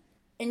like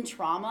in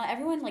trauma.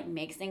 Everyone like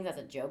makes things as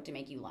a joke to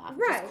make you laugh,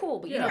 which Right. is cool,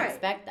 but you Yeah. don't Right.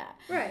 expect that.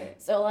 Right.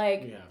 So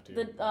like You have to.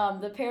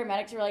 the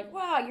paramedics were like,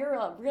 "Wow, you're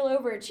a real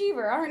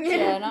overachiever, aren't you?"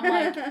 And I'm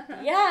like,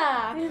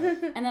 "Yeah."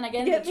 And then I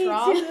get Get into me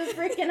trauma. to the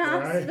freaking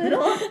Right.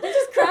 hospital. They're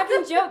just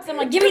cracking jokes. I'm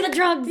like, "Give me the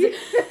drugs."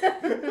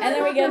 And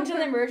then we get into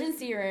the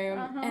emergency room,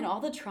 Uh-huh. and all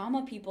the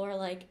trauma people are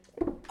like,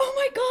 "Oh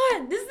my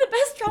god, this is the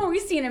best trauma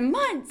we've seen in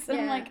months." And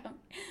I'm Yeah. like,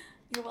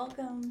 "You're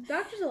welcome."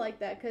 Doctors are like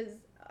that because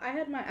I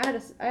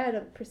had a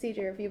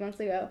procedure a few months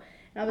ago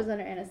and I was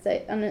under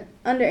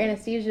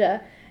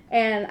anesthesia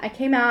and I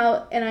came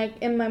out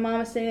and my mom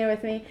was sitting there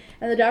with me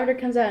and the doctor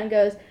comes out and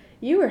goes,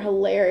 "You were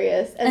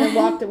hilarious," and then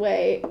walked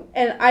away,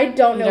 and I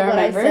don't know You don't what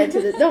I remember? said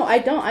to the no I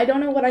don't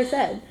know what I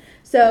said,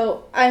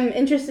 so I'm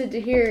interested to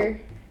hear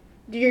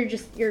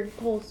your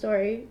whole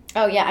story.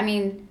 Oh yeah, I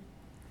mean,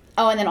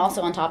 and then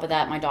also on top of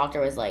that, my doctor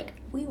was like,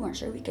 "We weren't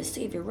sure we could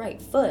save your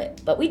right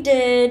foot, but we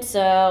did."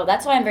 So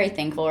that's why I'm very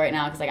thankful right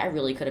now because like I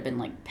really could have been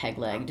like peg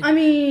legged. I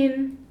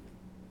mean,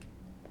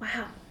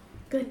 wow,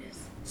 goodness.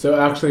 So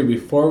actually,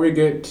 before we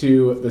get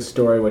to the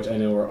story, which I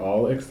know we're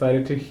all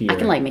excited to hear. I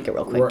can like make it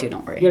real quick too.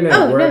 Don't worry. You know,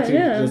 Oh, we're no, actually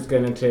no. just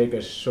going to take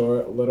a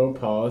short little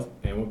pause,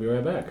 and we'll be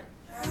right back.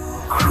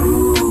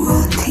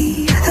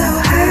 Cruelty,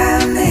 though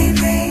I may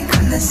make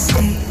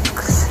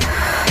mistakes.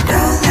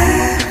 Don't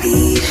let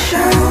me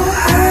show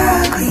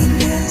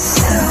ugliness,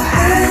 though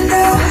I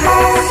know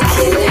I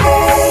can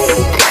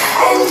hate.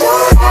 And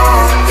don't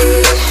let me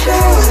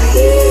show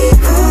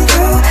evil,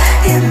 though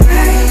it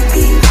might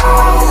be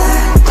all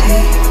I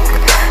take.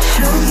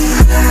 Show me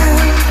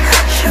love,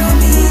 show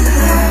me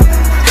love,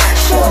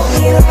 show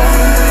me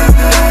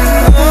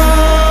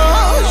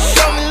love.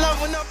 Show me love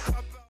when I'm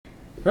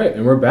Right,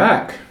 and we're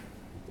back.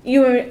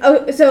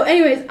 So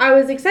anyways, I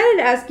was excited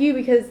to ask you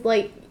because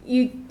like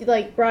you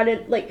like brought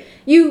it like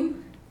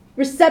you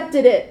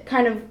recepted it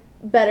kind of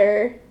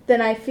better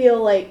than I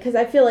feel like because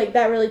I feel like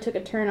that really took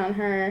a turn on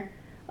her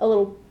a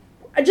little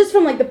just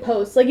from like the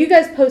posts, like you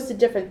guys posted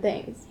different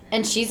things.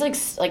 And she's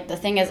like the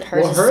thing is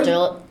hers Well,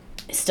 hers-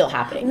 is still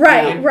happening.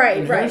 Right. you know?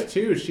 And hers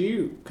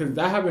too, because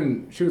that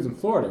happened, she was in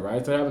Florida,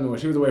 right? So it happened when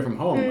she was away from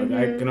home.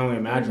 Like, I can only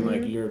imagine,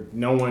 like, you don't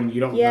really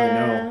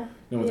know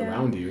no one's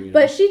around you. You know?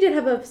 But she did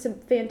have some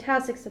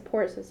fantastic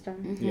support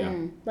system. Yeah.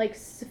 Like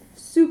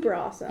super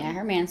awesome. Yeah,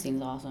 her man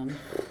seems awesome.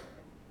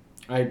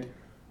 I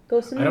Go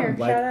Samir, don't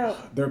like, shout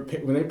out.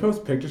 when they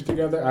post pictures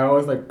together, I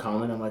always, like,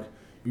 comment, I'm like,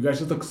 you guys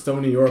just look so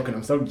New York, and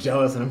I'm so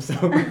jealous, and I'm so...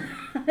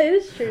 It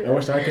is true. I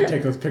wish I could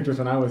take those pictures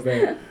when I was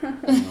there.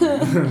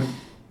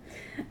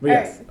 But All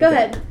yes. right, go okay.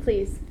 ahead,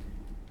 please.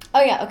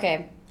 Oh yeah,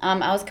 okay.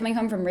 I was coming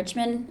home from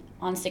Richmond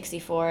on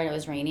 64 and it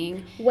was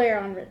raining. Where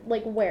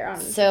on?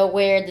 So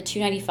where the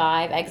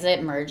 295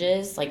 exit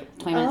merges, like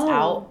 20 minutes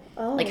out,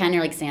 like kind of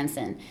near like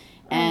Sanson.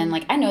 And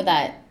like I know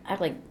that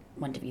I've like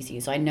went to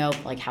VCU, so I know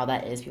like how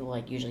that is. People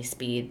like usually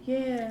speed.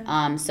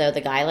 Yeah. So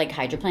the guy like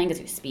hydroplaned because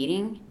he was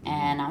speeding,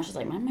 and I was just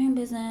like mind my own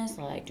business,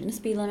 like doing the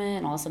speed limit,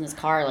 and all of a sudden this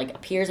car like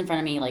appears in front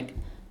of me like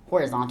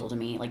horizontal to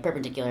me, like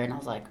perpendicular, and I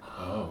was like,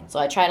 Oh. so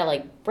I try to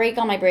like brake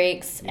on my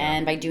brakes,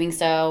 and by doing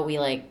so, we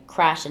like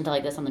crashed into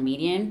like this on the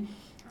median,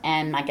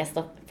 and I guess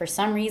for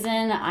some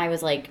reason I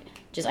was like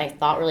I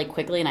thought really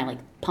quickly, and I like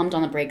pumped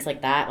on the brakes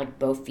like that, like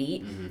both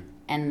feet,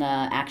 and the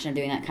action of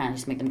doing that kind of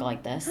just made them go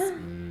like this.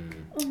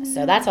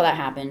 So that's how that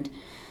happened.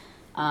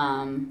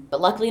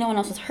 But luckily no one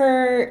else was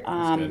hurt,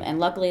 good. and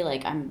luckily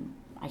like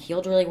I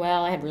healed really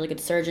well. I had really good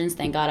surgeons.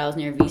 Thank God I was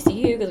near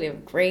VCU because we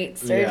have great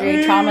surgery.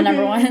 Yeah. Trauma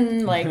number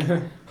one. Like,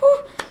 whew,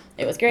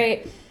 it was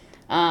great.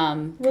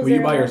 Were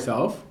you by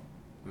yourself?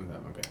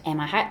 Okay. And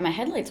my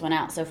headlights went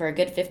out. So for a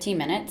good 15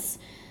 minutes,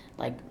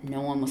 like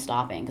no one was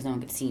stopping because no one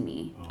could see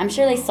me. I'm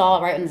sure they saw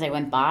it right when they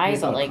went by,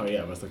 but like,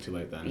 yeah, it was like too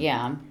late then.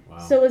 yeah. Wow.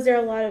 So was there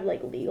a lot of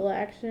like legal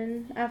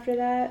action after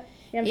that?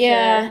 I'm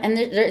Yeah, sure. and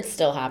it's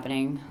still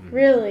happening.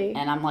 Really?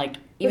 And I'm like,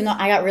 even though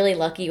I got really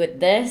lucky with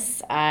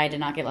this, I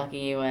did not get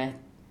lucky with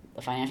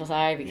the financial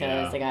side because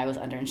Yeah. the guy was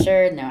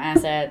underinsured, no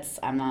assets.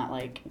 I'm not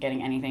like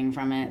getting anything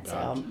from it. So,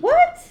 Gotcha.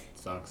 What?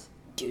 Sucks.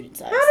 dude, it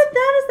sucks. How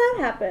does that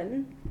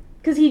happen?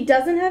 Because he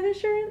doesn't have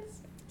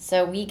insurance?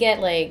 So we get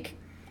like,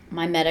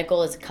 my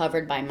medical is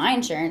covered by my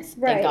insurance.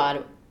 Right. Thank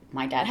God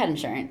my dad had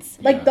insurance.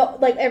 Like Yeah.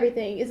 like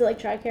everything. Is it like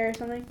TRICARE or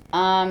something?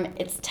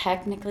 It's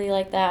technically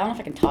like that. I don't know if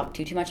I can talk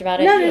too much about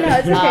it. No,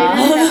 it's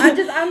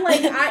okay. I'm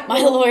like, my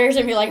lawyers are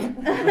gonna be like,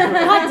 God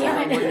damn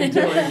What are you it.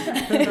 doing?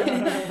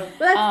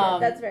 But that's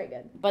good. That's very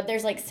good. But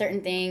there's like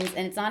certain things,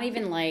 and it's not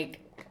even like,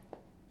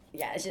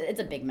 yeah, it's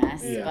a big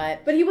mess. Yeah.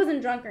 But he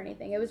wasn't drunk or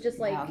anything. It was just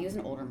like, No, he was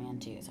an older man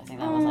too, so I think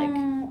that was like,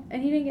 oh,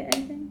 and he didn't get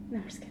anything. No,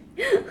 I'm just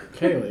kidding.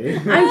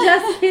 Kaylee. I'm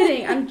just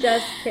kidding. I'm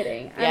just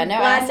kidding. yeah, I'm no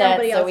glad assets,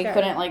 nobody so else we got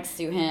couldn't it. like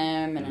sue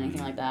him and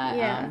anything like that.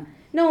 Yeah.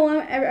 No,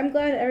 I'm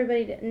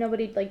glad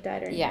nobody like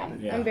died or anything. Yeah.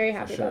 Yeah, I'm very for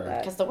happy sure. about that.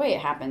 Because the way it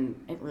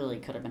happened, it really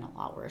could have been a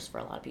lot worse for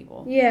a lot of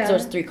people. Yeah. So there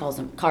was 3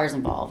 cars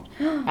involved.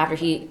 After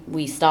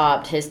we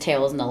stopped, his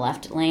tail was in the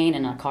left lane,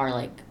 and a car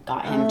like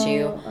got him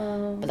too.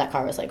 Oh, But that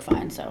car was like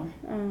fine. So.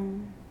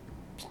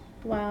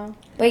 wow.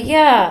 But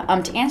yeah,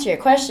 to answer your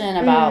question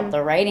about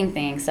the writing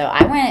thing, so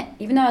I went,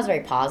 even though I was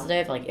very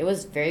positive, like it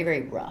was very,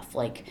 very rough.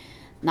 Like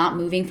not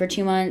moving for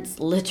 2 months,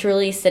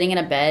 literally sitting in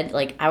a bed,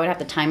 like I would have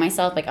to time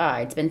myself, like, all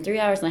right, it's been 3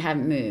 hours and I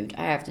haven't moved.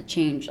 I have to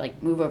change,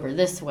 like move over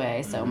this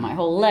way so my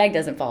whole leg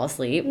doesn't fall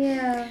asleep.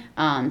 Yeah.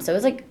 So it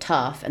was like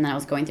tough, and then I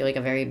was going through like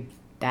a very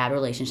bad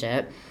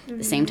relationship at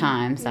the same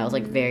time, so that was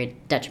like very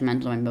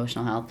detrimental to my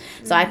emotional health.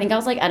 So I think I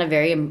was like at a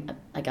very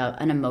like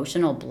an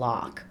emotional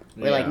block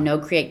where like Yeah. no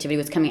creativity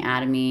was coming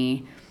out of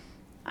me.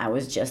 I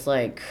was just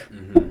like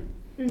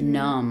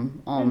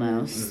numb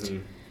almost.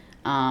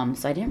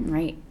 So I didn't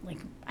write like,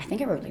 I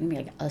think I wrote like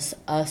maybe like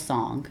a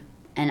song,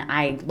 and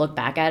I look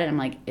back at it and I'm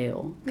like,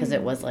 ew, because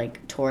it was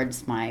like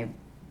towards my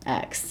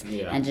ex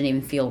Yeah. and didn't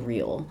even feel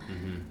real,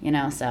 you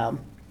know. So,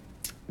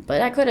 but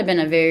that could have been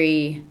a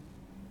very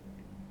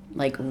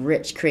like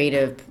rich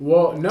creative.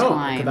 Well, no,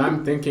 Time. because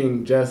I'm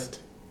thinking just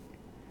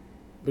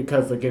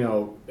because, like, you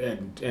know,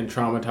 in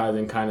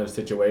traumatizing kind of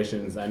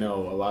situations, I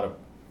know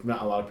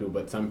not a lot of people,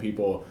 but some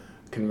people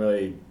can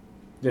really,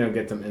 you know,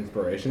 get some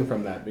inspiration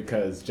from that,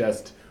 because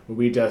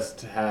we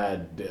just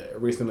had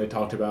recently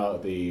talked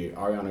about the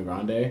Ariana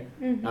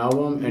Grande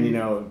album, and, you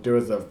know, there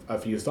was a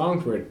few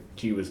songs where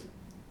she was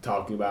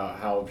talking about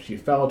how she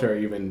felt, or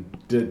even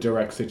the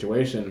direct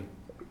situation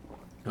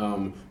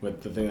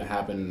with the thing that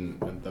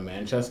happened with the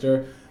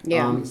Manchester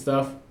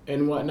stuff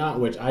and whatnot,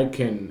 which I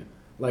can,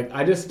 like,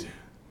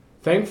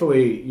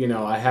 thankfully, you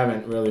know, I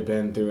haven't really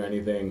been through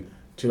anything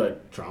too,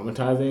 like,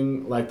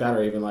 traumatizing like that,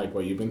 or even like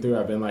what you've been through.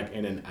 I've been like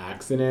in an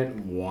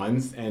accident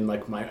once, and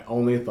like my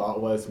only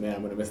thought was, man,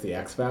 I'm gonna miss the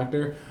X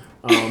Factor.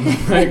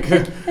 Like,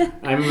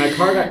 I mean, my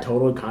car got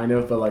totaled kind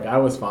of, but like I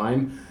was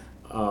fine.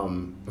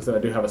 So I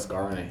do have a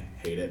scar and I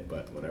hate it,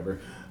 but whatever.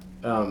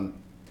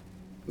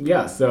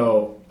 Yeah,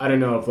 so I don't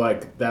know if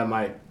like that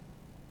might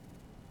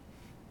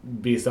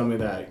be something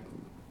that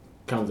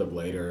comes up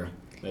later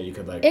that you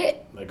could like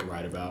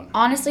write about.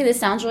 Honestly, this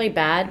sounds really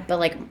bad, but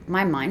like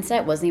my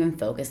mindset wasn't even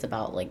focused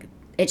about like,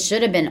 it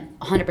should have been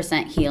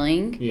 100%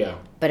 healing. Yeah.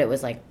 But it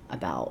was like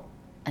about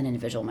an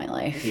individual in my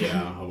life.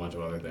 Yeah, a whole bunch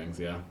of other things.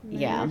 Yeah.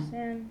 Yeah.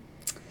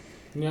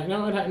 Yeah.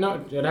 No, it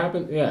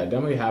happens. Yeah, it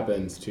definitely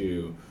happens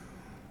to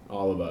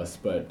all of us.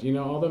 But you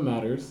know, all that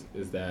matters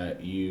is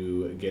that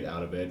you get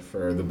out of it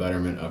for the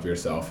betterment of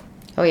yourself.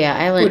 Oh yeah,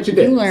 I learned. Which you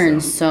did, learn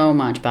so. so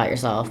much about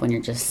yourself when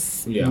you're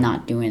just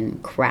not doing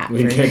crap.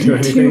 We for can't do too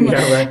anything. much.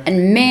 Yeah, right.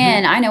 And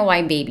man, I know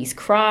why babies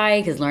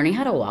cry, because learning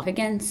how to walk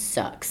again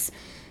sucks.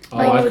 Oh,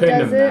 I couldn't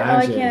does it? Oh, I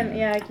imagine. can't.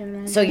 Yeah, I can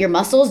imagine. So your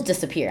muscles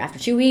disappear after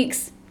 2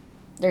 weeks.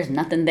 There's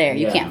nothing there.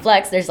 You Yeah. can't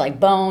flex. There's like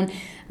bone.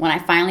 When I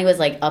finally was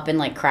like up and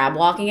like crab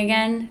walking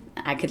again,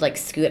 I could like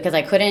scoot, because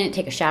I couldn't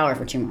take a shower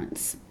for 2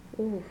 months.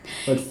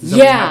 But somebody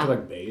Yeah. have to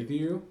like bathe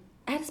you.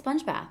 I had a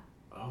sponge bath.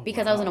 Oh,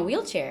 Because I was in a wow.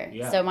 wheelchair.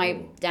 Yeah, So my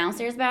cool.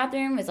 downstairs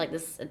bathroom is like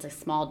this, it's a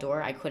small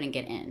door I couldn't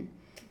get in.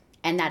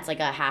 And that's like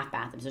a half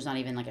bathroom, so there's not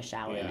even like a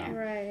shower in Yeah.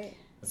 there. Right.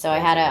 So I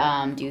had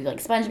to do like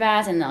sponge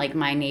baths, and like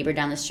my neighbor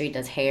down the street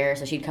does hair,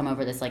 so she'd come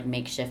over this like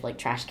makeshift like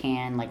trash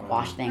can like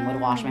wash thing,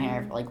 would wash my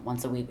hair like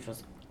once a week, which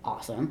was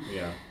awesome.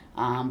 Yeah.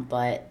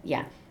 But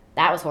yeah,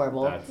 that was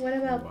horrible. That's, What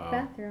about wow.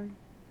 bathroom?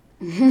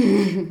 Oh,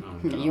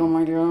 no. You want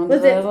my girl?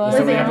 Was it- was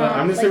Somebody it, have to,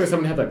 I'm just like- saying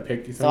somebody had to like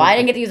pick you. So I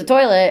didn't get to use the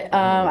toilet.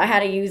 I had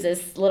to use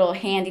this little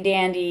handy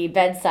dandy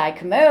bedside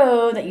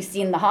commode that you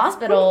see in the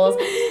hospitals,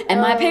 and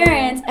my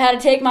parents had to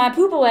take my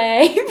poop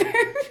away for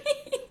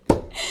me.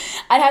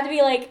 I'd have to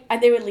be like,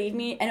 they would leave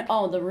me, and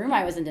the room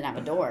I was in didn't have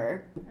a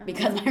door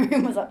because my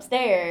room was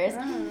upstairs.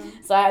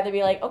 So I had to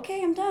be like,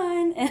 okay, I'm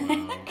done, and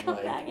then come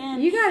like- back in.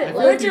 You got I it. feel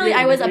like you Literally, did-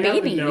 I was a you have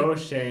baby. No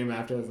shame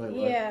after. I was like,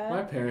 Yeah.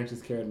 my parents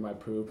just carried my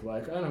poop.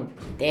 Like, I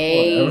don't.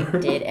 They whatever.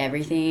 did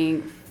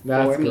everything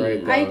That's for me.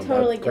 great. Though. I That's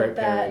totally get great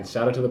that. Parents.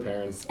 Shout out to the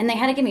parents. And they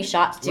had to give me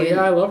shots too. Well,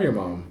 yeah, I love your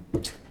mom.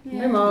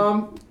 Hey,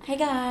 mom. Hey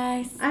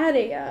guys. I had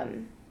a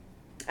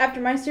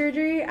after my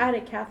surgery, I had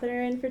a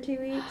catheter in for 2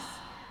 weeks.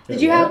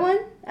 Did you What? have one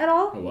at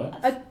all? A what?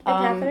 A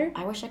catheter?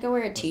 I wish I could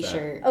wear a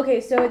t-shirt.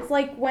 Okay, so it's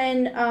like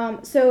when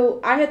so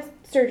I had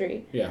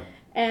surgery Yeah.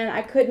 and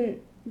I couldn't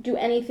do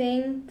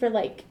anything for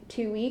like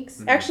 2 weeks.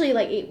 Mm-hmm. Actually,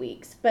 like 8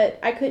 weeks, but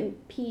I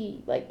couldn't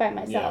pee like by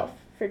myself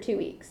for 2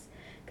 weeks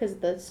because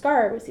the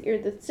scar was or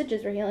the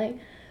stitches were healing.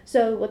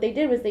 So what they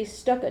did was they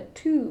stuck a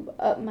tube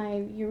up my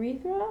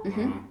urethra,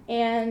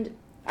 and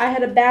I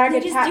had a bag They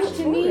just attached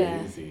do to me, that.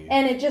 Crazy.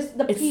 and it just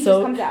the It's pee so-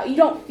 just comes out. You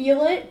don't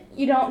feel it.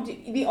 You don't.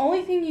 The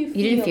only thing you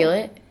feel. You didn't feel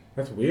it?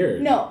 That's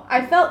weird. No,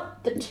 I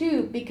felt the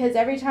tube because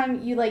every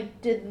time you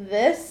like did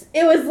this,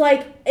 it was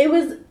like it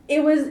was.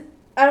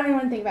 I don't even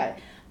want to think about it,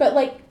 but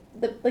like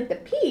the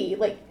pee,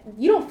 like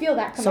you don't feel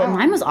that come So out.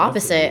 mine was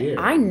opposite.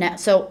 weird.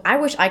 So I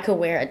wish I could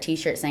wear a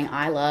t-shirt saying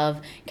I love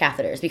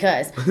catheters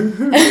because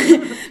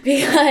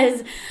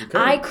because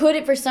I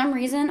couldn't, for some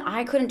reason,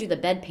 I couldn't do the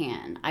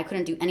bedpan. I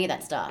couldn't do any of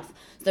that stuff.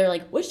 So they're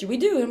like, what should we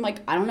do? And I'm like,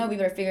 I don't know, we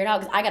better figure it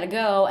out because I gotta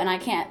go and I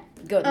can't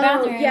go to the Oh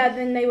bathroom. yeah,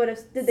 then they would have.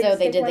 Did they So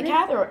they stick did one the in?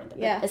 catheter.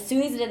 Yeah. As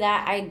soon as they did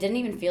that, I didn't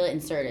even feel it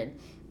inserted.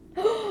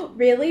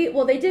 Really?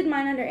 Well, they did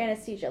mine under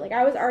anesthesia. Like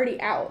I was already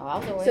out. Oh, I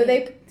was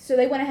awake. So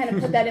they went ahead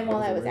and put that in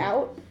while I was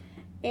out,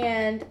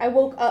 and I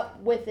woke up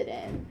with it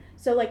in.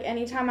 So like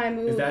anytime I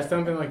moved, Is that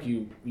something like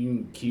you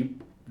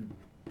keep?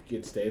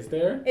 It stays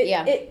there.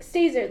 Yeah. it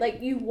stays there.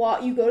 Like you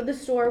go to the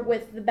store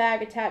with the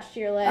bag attached to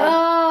your leg.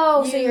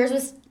 Oh, so You- yours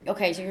was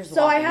okay. So yours was.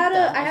 So I walking had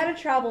stuff. I had a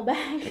travel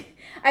bag.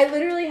 I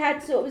literally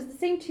had so it was the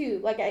same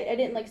tube. Like I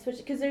didn't like switch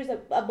it because there's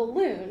a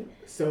balloon.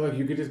 So like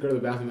you could just go to the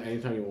bathroom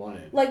anytime you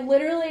wanted. Like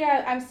literally,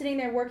 I'm sitting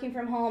there working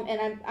from home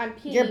and I'm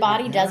peeing. Your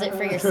body does it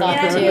for yourself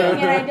and I'm too.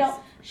 peeing and I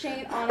don't.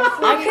 Shane,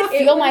 honestly, I could it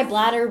feel my was-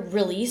 bladder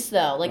release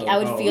though. Like I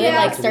would Oh, feel yeah.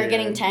 it like start Weird.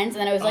 getting tense,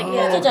 and then I was like, Oh,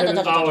 Yeah. it's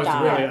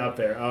really up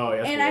there. Oh,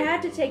 yes. And I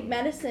had to take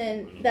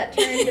medicine that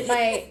turned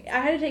my. I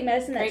had to take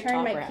medicine that Great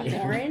turned talk, my pee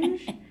Ryan.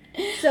 orange.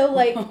 So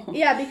like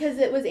yeah, because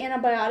it was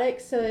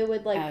antibiotics, so it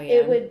would like Oh, yeah.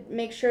 it would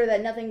make sure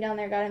that nothing down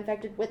there got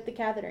infected with the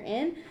catheter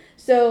in.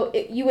 So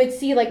you would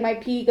see like my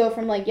pee go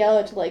from like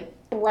yellow to like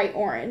bright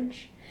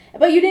orange,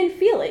 but you didn't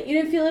feel it. You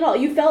didn't feel it at all.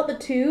 You felt the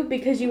tube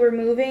because you were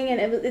moving,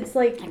 and it's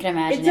like I can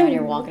imagine it's now a- when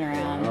you're walking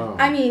around. Oh.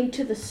 I mean,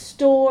 to the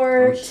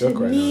store, I'm shook to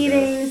right now,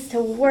 meetings,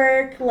 to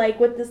work, like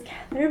with this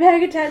catheter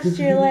bag attached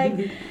to your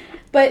leg.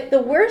 But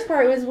the worst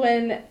part was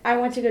when I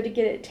went to go to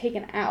get it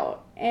taken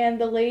out, and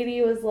the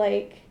lady was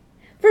like,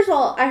 first of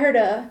all, I heard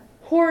a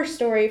horror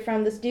story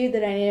from this dude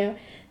that I knew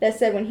that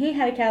said when he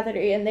had a catheter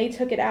and they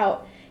took it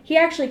out, he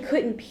actually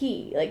couldn't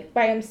pee, like,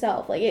 by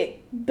himself. Like,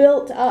 it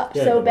built up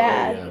Yeah, so the body,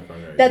 bad yeah,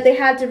 probably. that they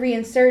had to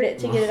reinsert it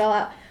to get it all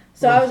out.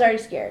 So I was already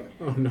scared.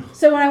 Oh no.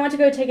 So when I went to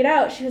go take it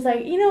out, she was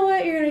like, you know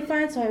what, you're going to be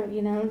fine. So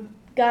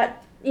I,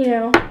 got,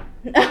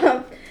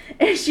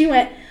 and she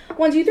went,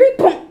 1, 2, 3,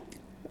 boom,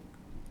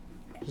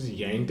 Just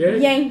yanked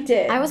it. yanked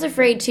it. I was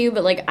afraid too,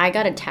 but like I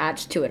got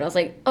attached to it. I was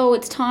like, "Oh,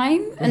 it's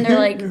time," and they're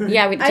like,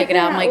 "Yeah, we take it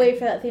out." I'm like, wait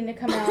for that thing to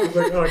come out. It's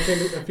like, oh, I can't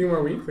do a few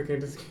more weeks. I can't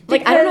just.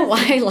 like I don't know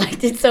because- why I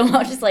liked it so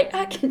much. It's like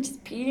I can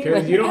just pee.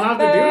 Because you don't have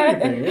to do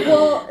anything. Yeah.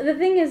 Well, the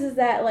thing is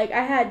that like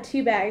I had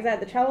 2 bags. I had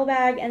the travel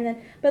bag and then,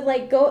 but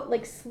like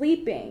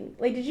sleeping.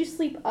 Like, did you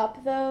sleep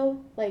up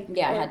though? Like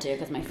Yeah, I or- had to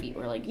because my feet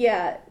were like.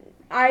 Yeah,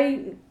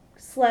 I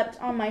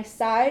slept on my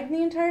side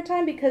the entire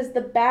time because the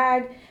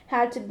bag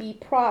had to be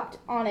propped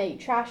on a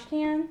trash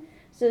can,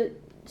 so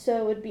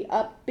it would be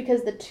up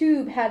because the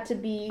tube had to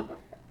be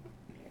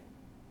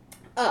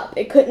up.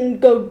 It couldn't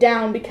go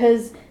down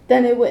because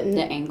then it wouldn't.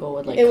 The angle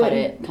would like It cut wouldn't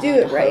it. Kinda do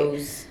like it a right.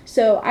 hose.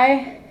 So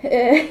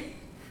it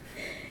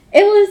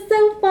was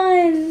so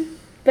fun.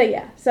 But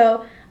yeah,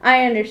 so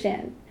I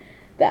understand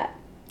that.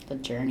 The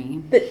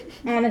journey. But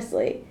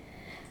honestly,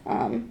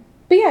 but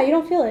yeah, you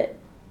don't feel it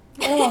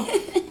at all.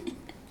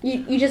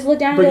 You just look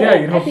down. But and go, yeah, "Oh,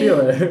 you I don't pee." feel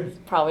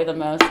it. Probably the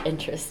most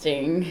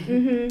interesting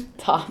Mhm.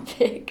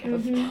 topic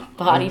of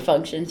body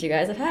functions you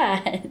guys have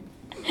had.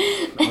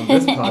 On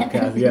this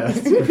podcast,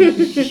 yes,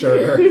 for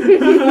sure.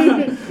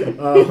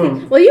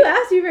 Well, you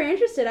asked. You were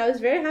interested. I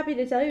was very happy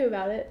to tell you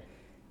about it.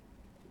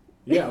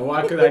 Yeah,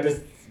 well, because I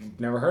just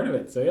never heard of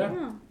it. So yeah,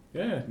 Oh.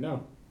 yeah,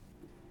 no.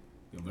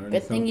 You learn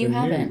Good thing you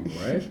something haven't.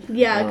 new, right?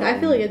 Yeah, I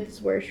feel like Um,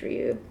 it's worse for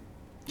you.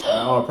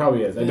 Oh, it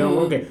probably is. I don't.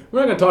 Okay,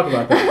 we're not gonna talk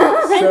about that.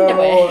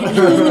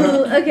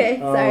 So. Ooh, okay,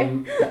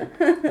 sorry.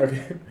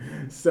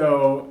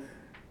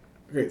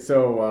 Okay,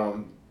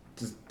 so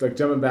just like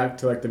jumping back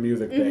to like the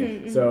music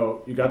thing.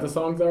 So you got the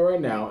songs out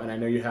right now, and I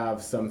know you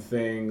have some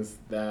things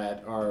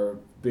that are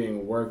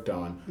being worked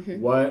on.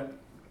 What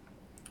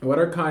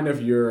are kind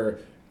of your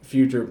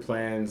future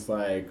plans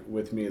like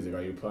with music?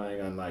 Are you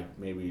planning on like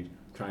maybe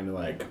trying to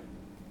like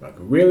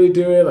really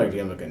do it? Like do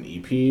you have like an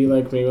EP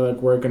like maybe like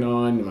working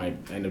on? You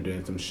might end up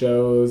doing some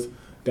shows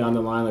down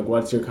the line. Like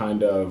what's your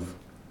kind of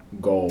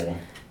goal?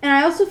 And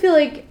I also feel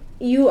like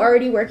you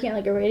already working at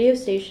like a radio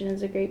station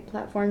is a great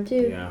platform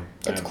too. Yeah,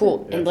 It's I-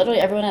 cool. yeah. And literally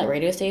everyone at the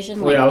radio station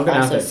Well, like yeah, I was gonna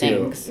ask also that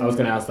sings. too. I was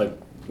gonna ask like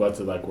what's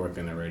it like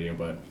working at radio,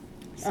 but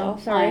So Oh,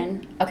 sorry.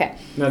 fun. Okay.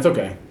 that's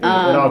okay. It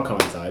all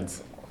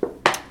coincides.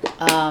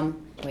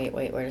 Wait,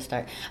 where to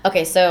start?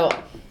 Okay, so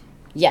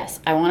yes,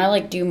 I want to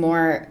like do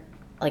more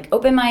like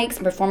open mics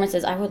and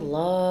performances. I would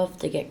love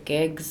to get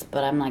gigs,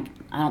 but I'm like,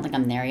 I don't think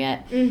I'm there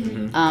yet.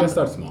 Just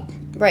start small.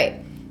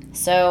 Right.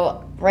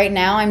 So right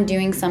now I'm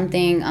doing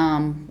something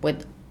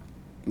with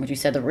what you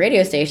said, the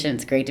radio station.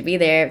 It's great to be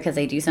there because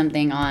they do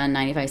something on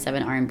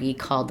 95.7 R&B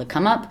called The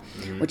Come Up,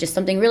 which is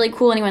something really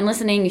cool. Anyone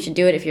listening, you should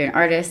do it if you're an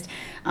artist.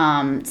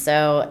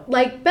 So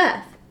Like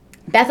Beth.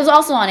 Beth was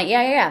also on it.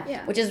 Yeah.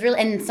 Yeah. Which is really,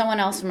 and someone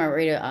else from our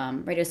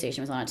radio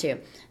station was on it too.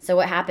 So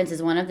what happens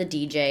is one of the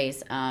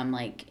DJs,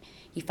 like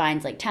he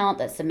finds like talent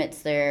that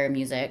submits their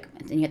music,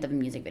 and you have to have a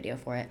music video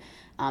for it.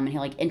 And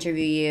he'll like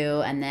interview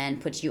you and then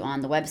put you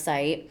on the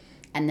website.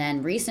 And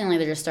then recently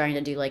they're just starting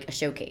to do like a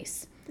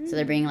showcase. So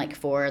they're bringing like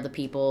 4 of the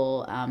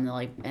people, they're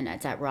like, and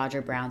it's at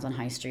Roger Brown's on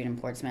High Street in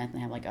Portsmouth, and they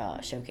have like a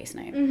showcase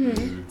night.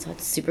 So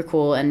it's super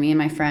cool. And me and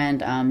my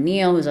friend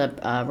Neil, who's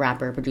a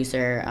rapper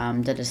producer,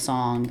 did a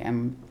song,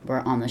 and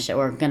we're on the show.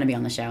 We're gonna be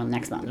on the show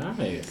next month.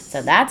 Nice.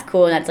 So that's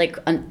cool. That's like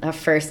a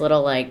first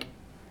little like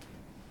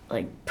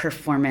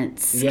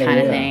performance kind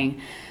of thing.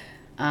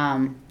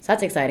 So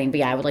that's exciting.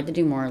 But yeah, I would like to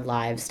do more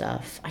live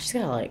stuff. I just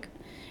gotta like.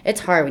 It's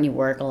hard when you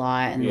work a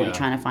lot and like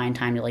trying to find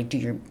time to like do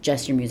your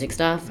music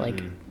stuff. Like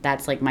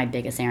that's like my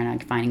biggest area,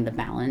 like finding the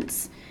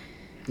balance.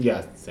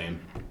 Yeah, same.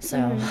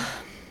 So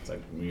It's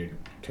like when you're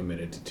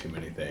committed to too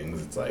many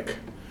things, it's like.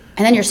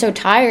 and then you're so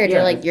tired. Yeah.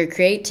 You're like your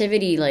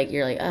creativity. Like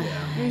you're like, ugh,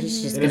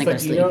 it's just And gonna it's go to like,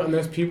 sleep. you know, and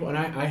there's people, and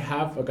I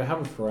have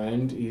a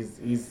friend.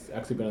 He's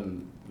actually been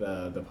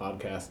on the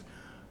podcast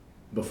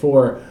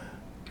before.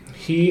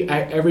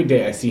 Every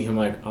day I see him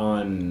like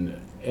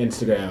on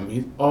Instagram.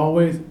 He's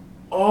always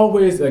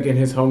like in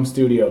his home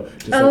studio,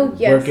 just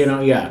working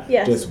on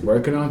just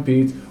working on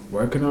beats,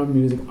 working on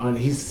music.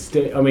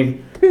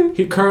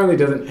 He currently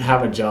doesn't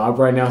have a job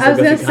right now, so I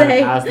guess he kind of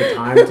has the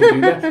time to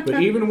do that.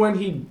 But even when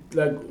he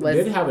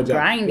did have a job,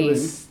 grinding. he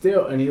was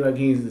still, and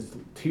he's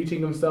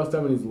teaching himself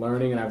stuff, and he's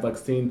learning, and I've like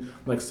seen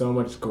like so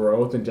much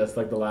growth in just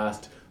like the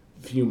last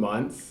few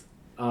months,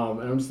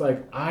 and I'm just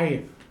like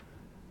I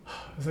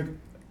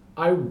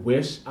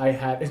wish I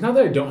had. It's not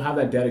that I don't have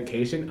that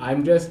dedication.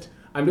 I'm just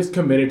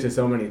committed to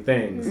so many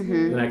things,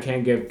 and I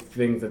can't give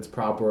things its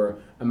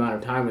proper amount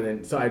of time. And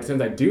then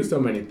since I do so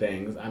many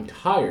things, I'm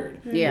tired.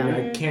 Yeah.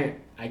 And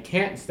I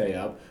can't stay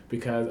up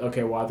because I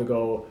have to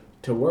go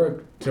to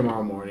work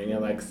tomorrow morning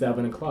at like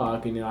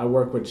 7:00. And I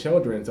work with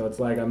children, so it's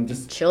like I'm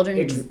just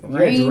Children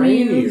drain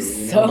you.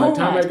 So by the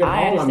time I get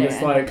home, I'm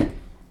just understand. like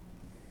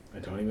I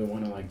don't even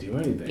want to like do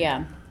anything.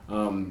 Yeah.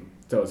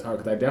 So it's hard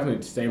because I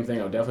definitely same thing.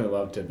 I would definitely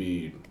love to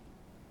be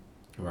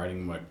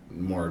writing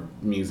more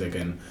music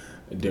and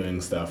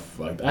doing stuff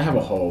like that. I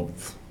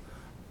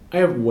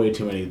have way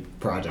too many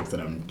projects that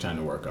I'm trying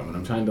to work on, and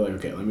I'm trying to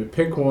let me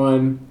pick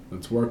one,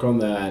 let's work on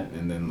that,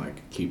 and then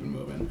like keep it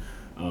moving.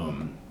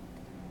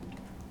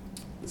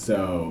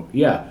 So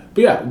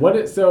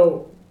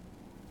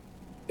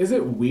is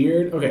it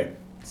weird? Okay,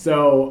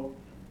 so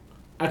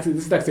actually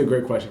this is actually a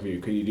great question for you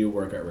because you do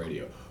work at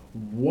radio.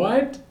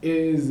 What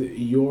is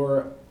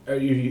your,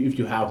 if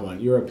you have one,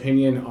 your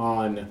opinion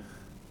on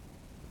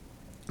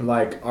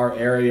like our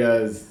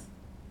area's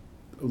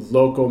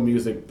local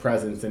music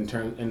presence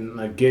and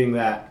like getting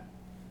that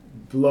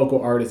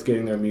local artists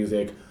getting their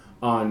music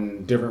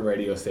on different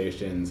radio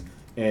stations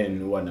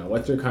and whatnot?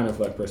 What's your kind of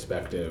like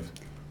perspective?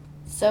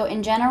 So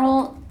in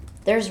general,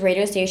 there's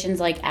radio stations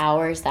like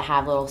ours that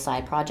have little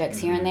side projects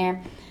here and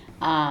there.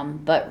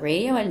 But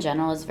radio in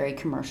general is very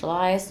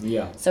commercialized.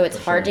 Yeah. So it's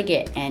for hard sure. to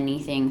get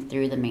anything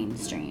through the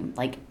mainstream.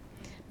 Like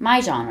my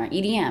genre,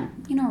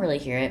 EDM, you don't really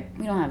hear it.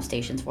 We don't have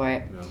stations for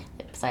it. No.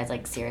 Besides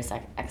like Sirius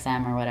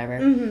XM or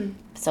whatever.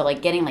 So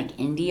like getting like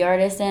indie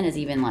artists in is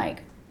even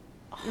like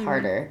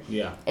harder.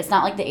 Yeah. It's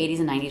not like the 80s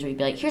and 90s where you'd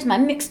be like, here's my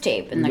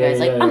mixtape. And the Yeah, guy's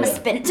like, yeah, I'm going to yeah.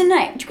 spin it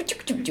tonight.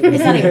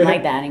 It's not even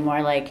like that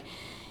anymore. Like,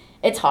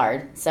 it's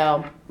hard.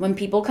 So when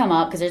people come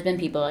up, because there's been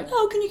people like,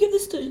 oh, can you give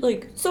this to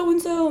like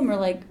so-and-so? And we're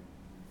like,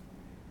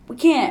 we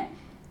can't.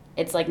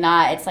 It's like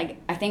not, it's like,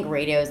 I think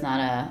radio is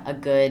not a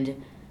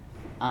good,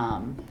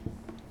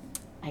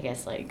 I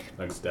guess like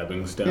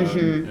stepping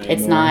stone.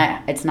 it's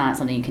not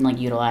something you can like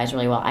utilize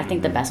really well. I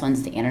think the best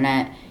one's the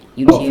internet, Oh,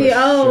 YouTube,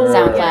 Oh,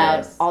 SoundCloud,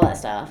 yes. all that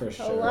stuff. For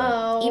sure.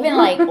 Hello. Even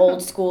like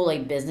old school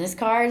like business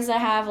cards that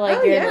have like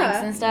Oh, your yeah. links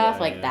and stuff,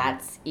 Yeah, like yeah.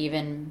 that's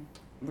even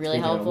really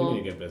Speaking of, helpful. we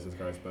need to get business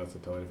cards, but that's a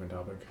totally different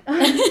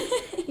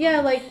topic.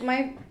 Yeah, like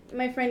my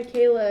friend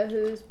Kayla,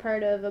 who's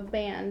part of a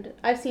band.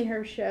 I've seen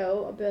her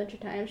show a bunch of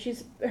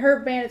times. Her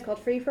band is called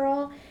Free for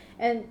All,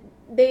 and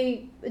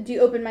they do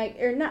open mic,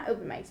 or not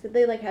open mics, but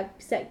they like have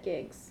set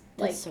gigs.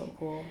 Like, That's so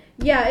cool.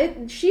 yeah,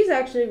 she's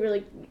actually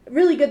really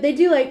really good. They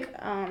do like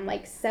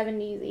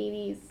 70s,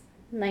 80s,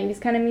 90s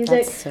kind of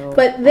music. That's so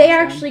but they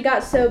awesome. actually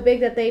got so big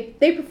that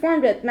they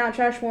performed at Mount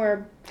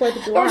Trashmore 4th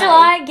of July. 4th of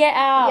July, get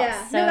out.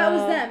 Yeah, So no, that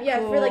was them. Yeah,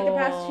 for like the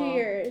past 2 cool.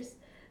 years.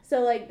 So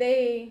like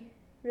they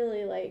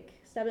really like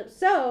stepped up.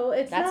 So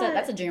it's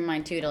That's a dream of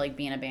mine too, to like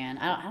be in a band.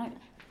 I don't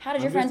how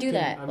did your I'm friend just do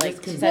con- that? I'm Like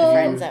just she's confused had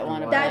friends on that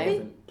want to why I play.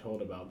 wasn't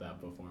told about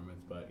that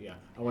performance, but yeah,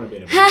 I want to be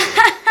in a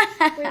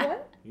band. Wait,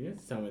 what? You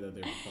didn't tell me that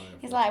they were performing.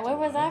 He's like, what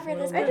was that for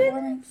this I didn't.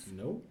 performance?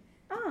 Nope.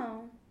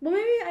 Oh. Well,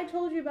 maybe I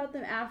told you about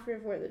them after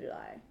 4th of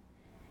July.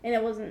 And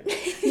it wasn't...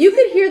 You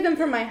could hear them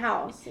from my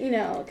house, you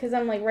know, because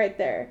I'm, like, right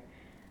there.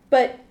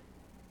 But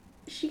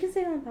she can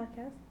say it on the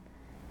podcast.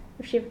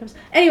 If she ever comes.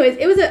 Anyways,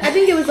 I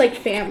think it was, like,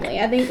 family.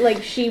 I think,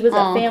 like, she was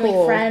a family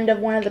friend of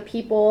one of the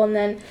people, and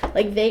then,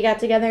 like, they got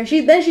together. And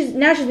she's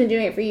been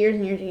doing it for years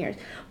and years and years.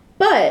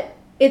 But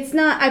it's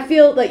not... I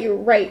feel that you're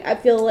right. I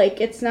feel like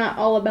it's not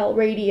all about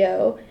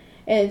radio,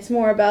 and it's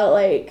more about,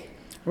 like...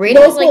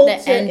 Radio's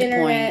like the end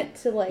internet point.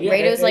 to, like... Yeah,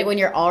 Radio's like when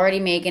you're already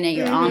making it,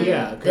 you're on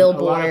 'cause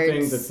billboards. a lot of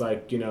things, it's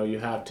like, you know, you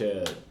have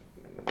to,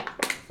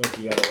 like,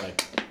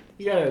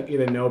 you gotta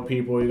either know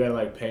people, you gotta,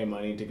 like, pay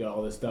money to get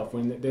all this stuff.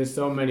 When there's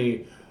so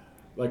many,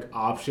 like,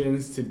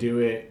 options to do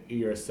it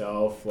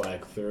yourself,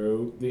 like,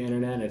 through the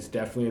internet, and it's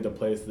definitely the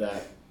place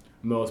that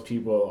most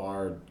people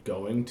are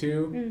going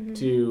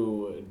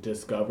to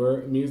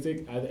discover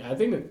music. I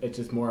think it's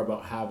just more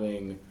about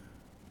having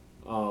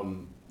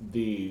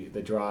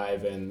the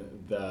drive and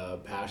the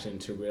passion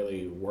to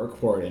really work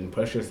for it and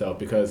push yourself,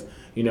 because,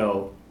 you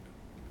know,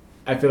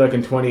 I feel like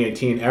in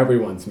 2018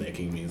 everyone's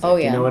making music. Oh,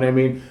 yeah. You know what I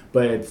mean?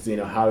 But it's, you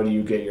know, how do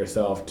you get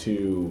yourself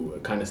to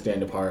kind of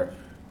stand apart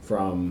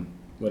from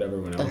what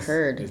everyone else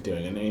is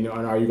doing? And, you know,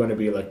 and are you going to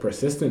be, like,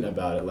 persistent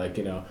about it? Like,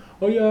 you know,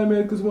 oh yeah, I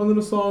made this one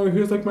little song, or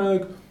here's, like, my,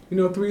 like, you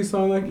know,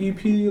 3-song, like,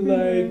 EP,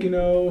 like, you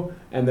know,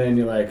 and then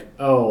you're like,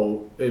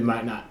 oh, it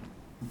might not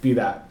be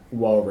that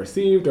well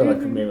received, or like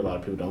maybe a lot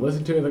of people don't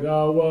listen to it, like,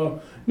 oh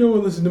well, no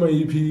one listened to my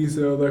EP,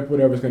 so like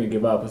whatever's gonna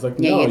give up. It's like,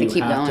 yeah, no, you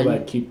you have going. to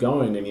like keep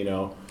going, and you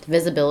know,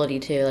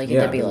 visibility too, like you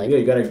gotta be like,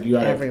 you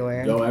gotta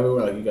everywhere. go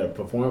everywhere, like you gotta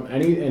perform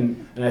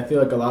and I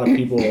feel like a lot of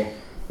people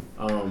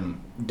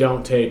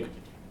don't take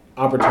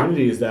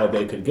opportunities that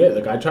they could get.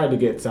 Like, I tried to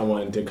get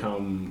someone to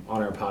come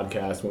on our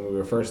podcast when we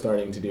were first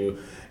starting to do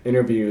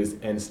interviews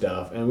and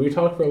stuff, and we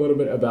talked for a little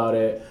bit about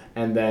it,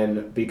 and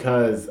then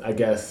because I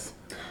guess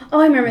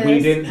I remember we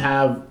this. didn't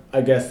have,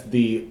 I guess,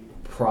 the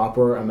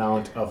proper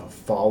amount of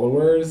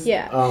followers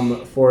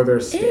for their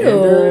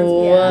standards.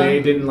 Ew. Yeah.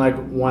 They didn't like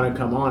want to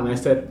come on. And I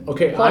said,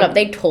 okay, hold up,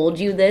 they told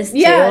you this too?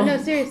 Yeah,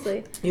 no,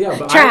 seriously. yeah,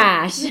 but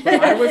Trash.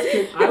 I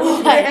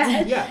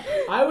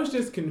was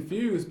just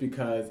confused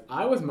because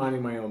I was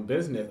minding my own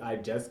business. I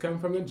just come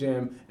from the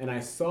gym and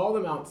I saw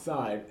them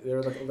outside.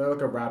 They're like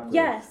a rap group.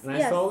 Yes, And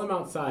I saw them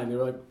outside and they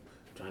were like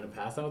trying to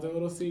pass out their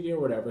little CD or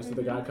whatever. So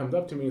the guy comes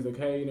up to me, he's like,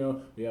 hey, you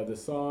know, we have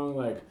this song,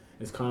 like,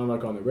 it's kind of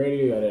like on the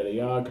radio, yada, yada,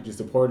 yada. Could you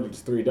support it?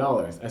 It's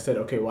 $3. I said,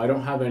 okay, well, I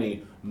don't have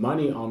any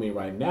money on me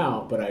right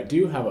now, but I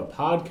do have a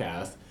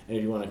podcast, and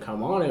if you want to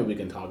come on it, we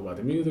can talk about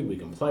the music, we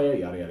can play it,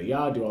 yada, yada,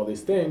 yada, do all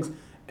these things.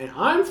 And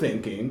I'm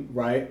thinking,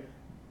 right,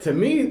 to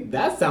me,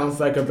 that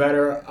sounds like a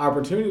better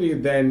opportunity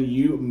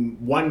than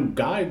one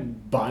guy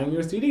buying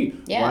your CD.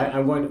 Yeah.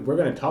 Right? We're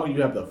going to talk.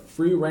 You have the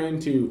free reign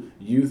to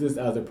use this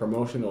as a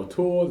promotional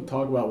tool, to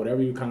talk about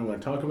whatever you kind of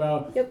want to talk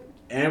about. Yep.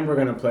 And we're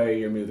going to play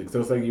your music. So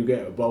it's like you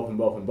get both and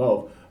both and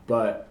both.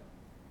 But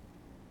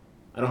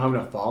I don't have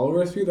enough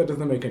followers for you. That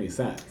doesn't make any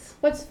sense.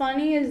 What's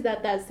funny is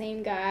that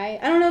same guy,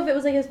 I don't know if it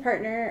was like his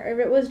partner or if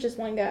it was just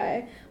one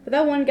guy, but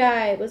that one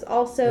guy was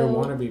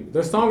also...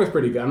 Their song is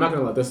pretty good. I'm not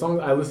going to lie. Their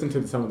songs, I listened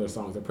to some of their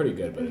songs. They're pretty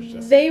good, but it's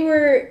just... They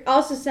were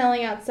also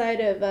selling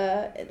outside of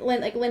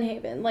Lynn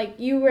Haven. Like,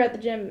 you were at the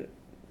gym,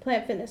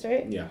 Planet Fitness,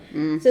 right? Yeah.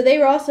 So they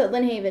were also at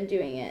Lynn Haven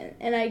doing it.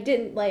 And I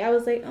didn't, like, I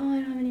was like, oh, I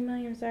don't have any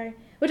money, I'm sorry.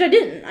 Which I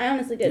didn't. I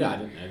honestly didn't. Yeah, I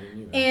didn't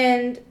either.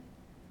 And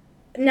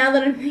now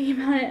that I'm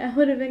thinking about it, I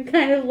would have been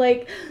kind of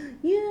like,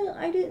 yeah,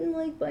 I didn't,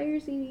 like, buy your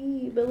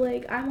CD, but,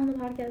 like, I'm on the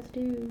podcast,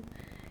 too.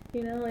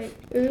 You know, like,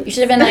 oops. You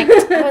should have been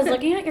like, I was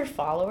looking at your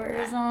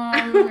followers on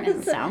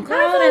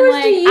SoundCloud, and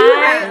like,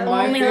 I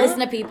only listen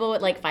to people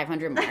with like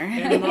 500 more.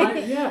 And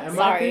my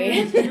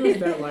Sorry. thing too is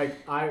that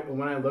like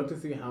when I looked to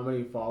see how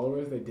many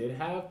followers they did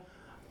have,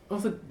 I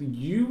was like,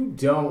 you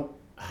don't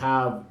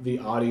have the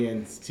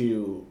audience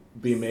to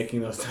be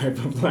making those type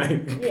of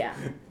like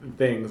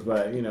things,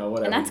 but you know,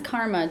 whatever. And that's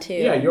karma too.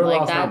 Yeah, your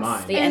like, loss, that's not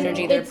mine. the And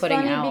energy they're it's putting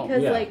funny out.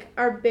 because Yeah. like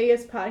our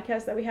biggest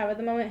podcast that we have at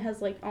the moment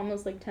has like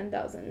almost like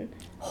 10,000 listens.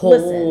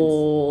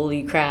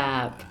 Holy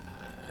crap!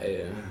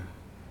 Yeah.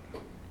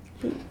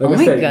 Like Oh I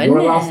my said,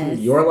 goodness.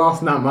 your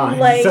loss, not mine.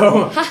 Like-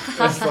 So it's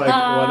like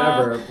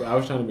whatever. I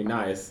was trying to be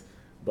nice,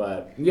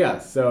 but yeah.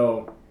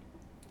 So,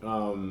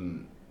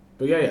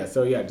 but yeah.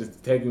 So yeah,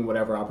 just taking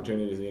whatever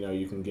opportunities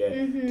you can get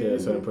to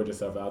sort of put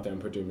yourself out there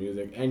and put your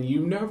music, and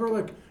you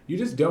never you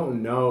just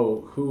don't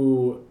know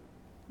who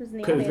Who's in the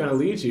is going to audience.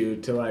 lead you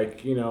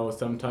to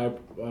some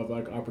type of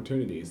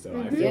opportunity. So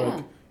I feel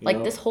Yeah. like you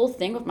know, This whole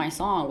thing with my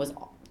song was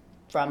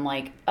from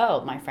my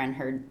friend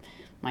heard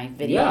my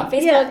video Yeah. on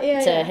Facebook Yeah,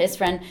 to yeah. his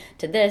friend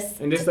to this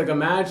and just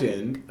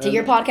imagine to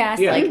your podcast.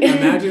 Yeah, like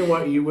imagine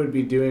what you would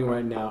be doing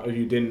right now if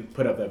you didn't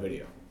put up that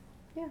video.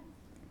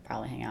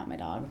 probably hang out with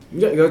my dog.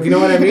 Yeah, you know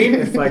what I mean?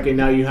 It's like, and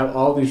now you have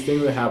all these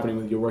things that are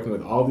happening. You're working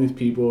with all these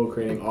people,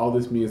 creating all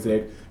this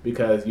music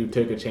because you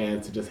took a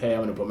chance to just, hey,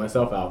 I'm going to put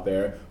myself out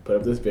there, put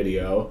up this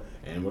video,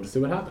 and we'll just see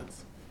what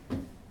happens.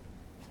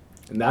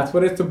 And that's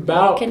what it's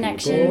about.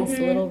 Connections,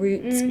 people. little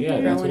roots. Yeah,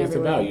 growing that's what it's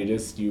everywhere.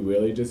 about. You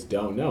really just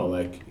don't know.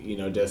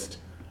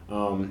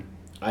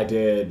 I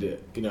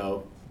did,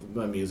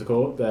 a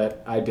musical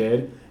that I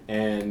did,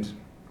 and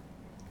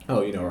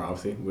her,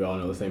 obviously we all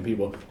know the same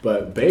people,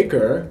 but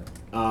Baker,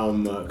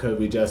 because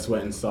we just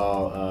went and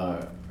saw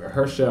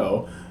her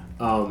show,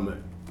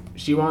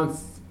 she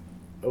wants.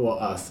 Well,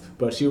 us,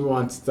 but she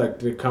wants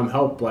to come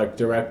help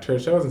direct her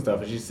shows and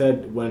stuff. And she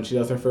said when she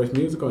does her first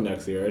musical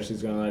next year,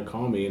 she's gonna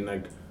call me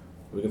and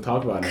we can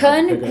talk about it.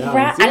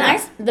 Congrats! Yeah.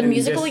 The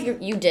musical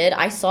you did,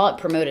 I saw it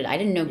promoted. I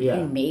didn't know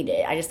you made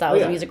it. I just thought it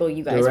was a musical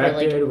you guys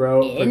directed, were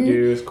wrote,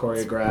 produced,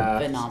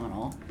 choreographed. It's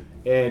phenomenal.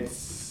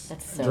 That's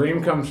so dream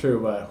cool. come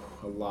true, but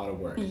a lot of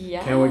work.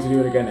 Yeah. Can't wait to do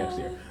it again next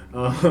year.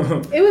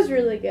 It was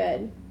really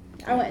good.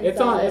 I went and It's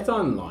saw it. It's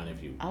online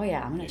if you. Oh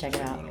yeah, I'm gonna check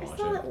it out. I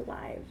saw it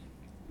live.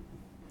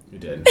 You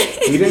did.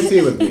 You didn't see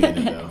it with me in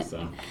it though,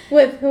 so.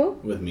 With who?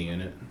 With me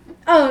in it.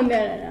 Oh,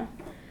 no.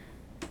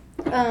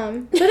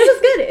 But it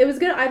was good. It was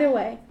good either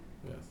way.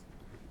 Yes.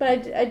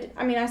 But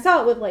I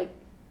saw it with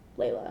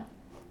Layla,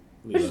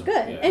 which is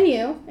good, Yeah. and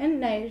you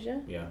and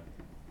Naija. Yeah.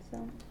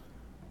 So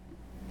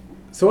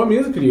So what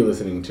music are you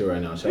listening to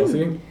right now,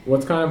 Chelsea?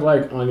 What's kind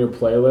of on your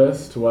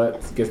playlist?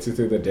 What gets you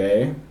through the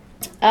day?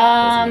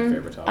 My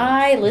favorite topic.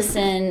 I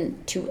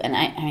listen to, and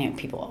I mean,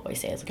 people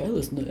always say it's I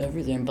listen to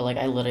everything, but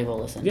I literally will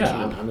listen to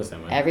I'm the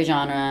same way. every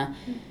genre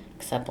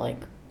except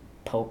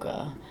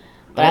polka.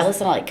 But I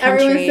listen to country.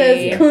 everyone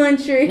says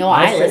country. No,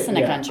 I listen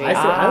to country.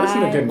 I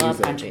listen to good love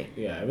music. country.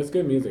 Yeah, if it's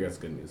good music, it's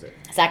good music.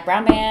 Zach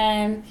Brown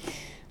Band.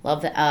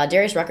 Love that.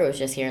 Darius Rucker was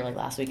just here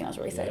last week, and I was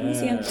really excited to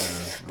see him.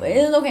 But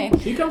it's okay.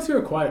 He comes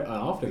here quite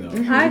often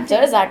though. So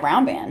does Zach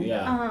Brown Band.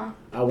 Yeah.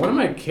 One of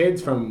my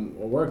kids from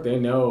work, they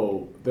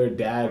know their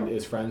dad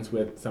is friends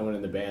with someone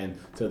in the band,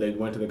 so they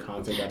went to the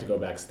concert, got to go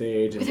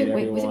backstage and meet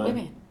everyone.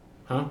 Wait.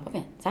 Huh? What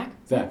band? Zach?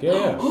 Zach,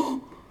 yeah.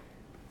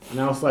 And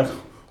I was like,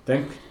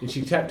 and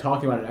she kept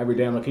talking about it every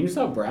day. I'm like, can you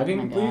stop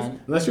bragging, please? God.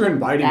 Unless you're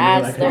inviting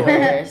That's me. the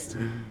worst.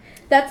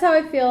 That's how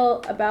I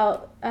feel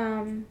about.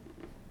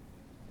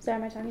 Sorry,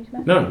 am I talking too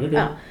much? No, you're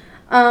good.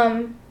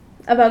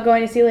 About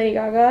going to see Lady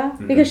Gaga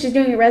because she's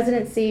doing a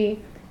residency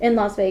in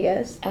Las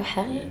Vegas. Oh,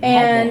 hell yeah.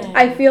 And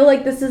I feel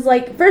like this is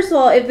first of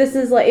all,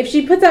 if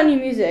she puts out new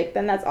music,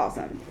 then that's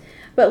awesome.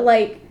 But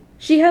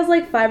she has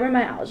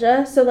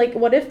fibromyalgia, so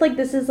what if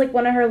this is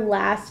one of her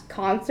last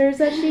concerts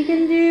that she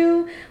can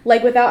do,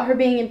 without her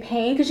being in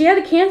pain, because she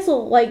had to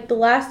cancel the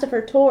last of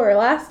her tour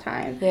last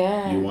time.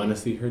 Yeah. You want to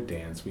see her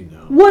dance, we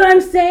know. What I'm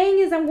saying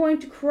is I'm going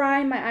to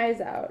cry my eyes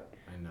out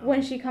I know.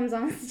 when she comes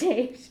on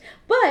stage.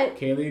 But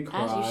Kaylee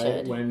As you cried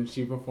should. when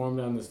she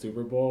performed on the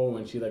Super Bowl.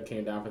 When she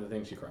came down for the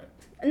thing, she cried.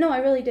 no, I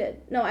really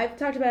did. No, I've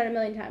talked about it a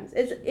million times.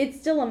 It's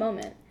still a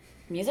moment.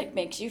 Music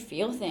makes you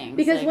feel things.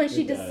 Because when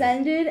she It does.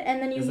 descended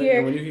and then you It's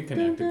hear when you can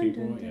connect to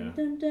people,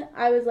 dun,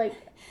 I was like,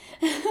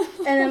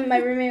 and then my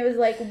roommate was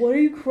like, "What are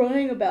you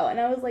crying about?" And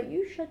I was like,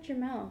 "You shut your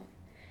mouth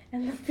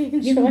and let me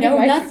enjoy know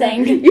myself."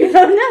 nothing. You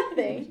know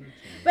nothing.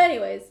 But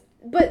anyways,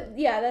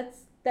 yeah,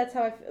 that's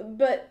how I feel.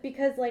 But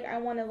because I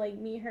want to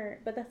meet her,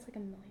 but that's $1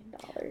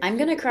 million. I'm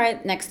gonna cry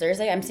next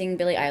Thursday. I'm seeing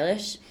Billie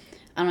Eilish.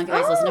 I don't know if you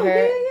guys listen to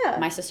her. Yeah.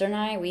 My sister and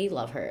I, we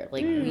love her.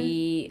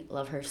 We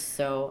love her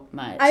so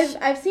much.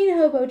 I've seen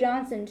Hobo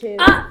Johnson too.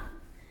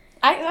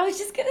 I was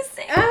just gonna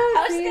say.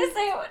 I was just gonna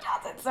say Hobo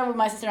Johnson. So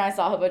my sister and I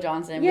saw Hobo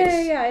Johnson.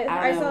 Yeah.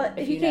 I saw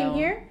if he you came know.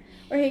 here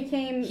or he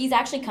came. He's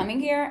actually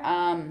coming here,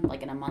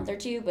 in a month or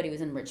two. But he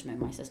was in Richmond.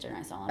 My sister and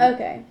I saw him.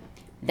 Okay.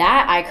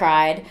 That I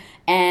cried,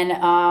 and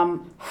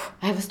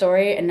I have a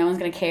story, and no one's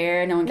gonna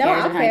care. No one cares.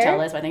 I'll I'm trying to care. tell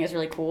this, but I think it's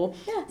really cool.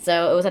 Yeah.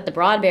 So it was at the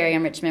Broadberry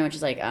in Richmond, which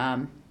is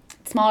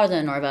smaller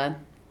than Norva,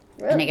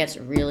 Really? and it gets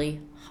really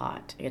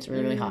hot. It gets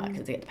really, really hot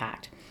because it gets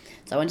packed.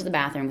 So I went to the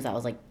bathroom because I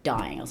was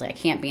dying. I was like, I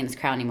can't be in this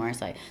crowd anymore.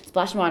 So I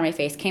splashed water on my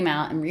face, came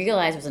out, and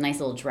realized there was a nice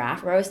little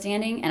draft where I was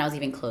standing, and I was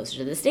even closer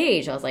to the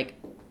stage. I was like,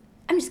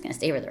 I'm just gonna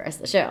stay for the rest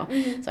of the show.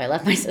 So I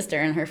left my sister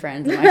and her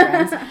friends and my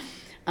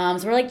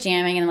friends. So we're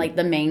jamming, and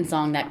the main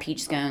song, that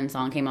Peach Scone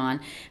song, came on,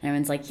 and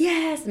everyone's like,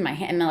 yes, and my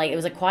hand, and it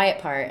was a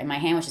quiet part, and my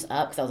hand was just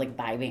up because I was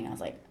vibing. I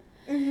was like,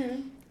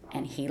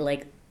 and he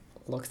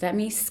looks at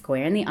me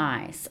square in the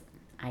eyes.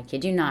 I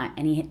kid you not,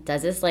 and he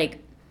does this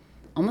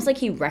almost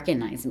he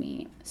recognized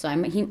me. So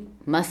he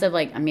must have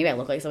maybe I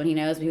look like someone he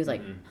knows, but he was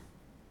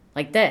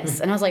like this,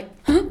 and I was like,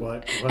 huh?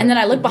 What? And then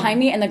I look behind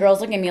me, and the girl's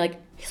looking at me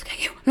he's looking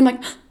at you, and I'm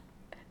like,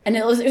 and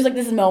it was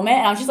this moment,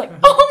 and I was just like,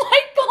 oh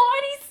my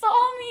god, he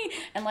saw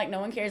me, and no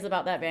one cares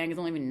about that band because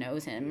no one even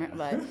knows him,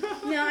 but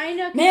No, I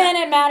know. man,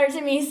 it mattered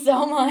to me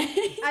so much.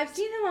 I've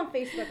seen him on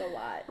Facebook a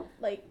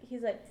lot.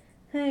 He's like,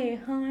 "Hey,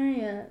 how are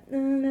you?" Na,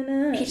 na,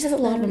 na, He just has a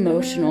lot of na,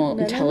 emotional na, na,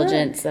 na.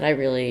 intelligence that I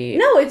really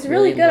No, it's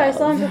really good. I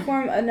saw love. him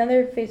perform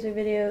another Facebook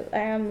video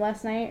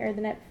last night or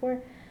the night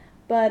before.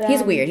 But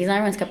He's weird. He's not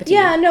everyone's cup of tea.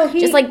 Yeah, no,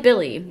 just like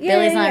Billy. Yeah,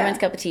 Billy's not yeah. everyone's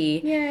cup of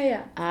tea.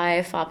 Yeah.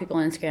 I fought people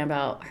on Instagram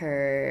about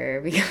her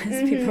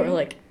because people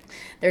were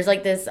there's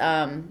this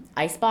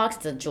Icebox.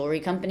 It's a jewelry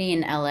company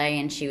in LA,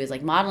 and she was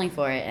modeling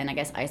for it. And I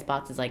guess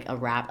Icebox is a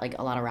rap,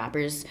 a lot of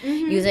rappers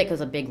use it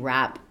because a big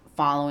rap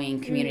following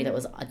community that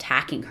was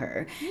attacking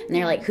her. And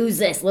they're like, who's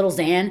this? Little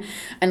Xan?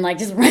 And like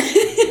just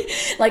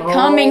like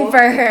coming for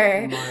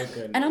her. My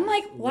goodness. And I'm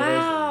like,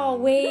 wow,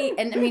 Listen. wait.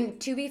 And I mean,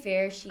 to be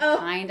fair, she Oh.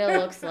 kind of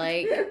looks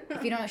like,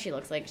 if you don't know what she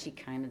looks like, she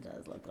kind of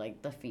does look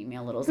like the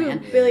female Little Who,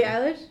 Xan. Billie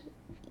Eilish?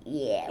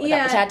 Yeah,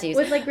 without the tattoos.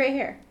 with like gray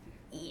hair.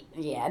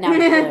 Yeah, now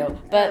it's blue.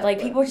 But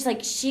like people are just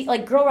like, she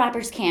like girl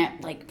rappers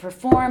can't like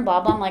perform, blah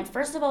blah. I'm like,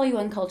 first of all, you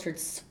uncultured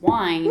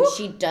swine.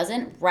 She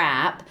doesn't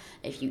rap.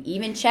 If you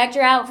even checked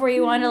her out before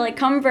you wanted to like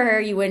come for her,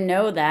 you wouldn't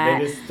know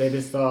that. They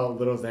just saw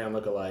Little Xan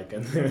look alike,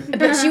 and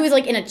But she was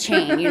like in a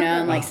chain, you know,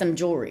 and like some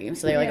jewelry.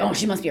 So they're like, oh,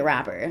 she must be a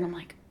rapper. And I'm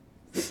like,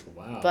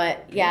 wow.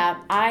 but yeah,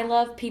 I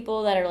love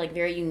people that are like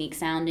very unique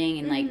sounding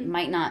and like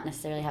might not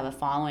necessarily have a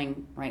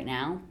following right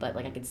now, but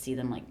like I could see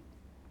them like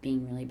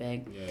being really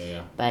big.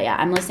 Yeah. But yeah,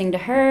 I'm listening to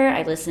her.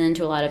 I listen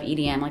to a lot of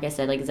EDM, like I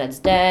said, like Zed's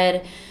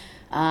Dead.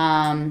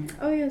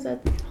 Oh yeah, that.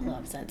 I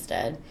love Zed's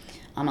Dead.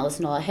 I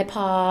listen to a lot of hip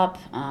hop,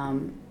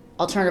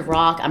 alternative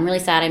rock. I'm really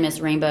sad I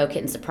missed Rainbow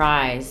Kitten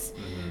Surprise,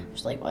 which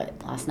was like what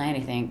last night I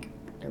think.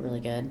 They're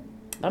really good.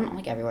 But I'm not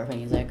like everywhere for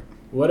music.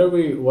 What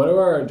are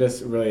our,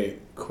 just really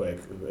quick,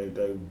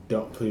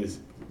 don't please,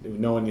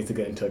 no one needs to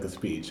get into like a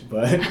speech,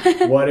 but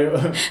what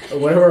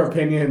are our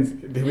opinions?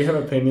 Do we have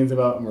opinions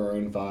about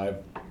Maroon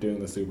 5 doing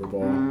the Super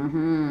Bowl?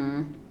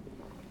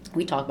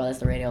 We talk about this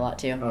on the radio a lot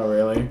too. Oh,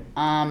 really?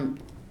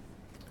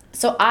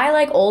 So I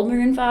like old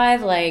Maroon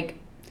 5, like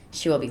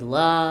She Will Be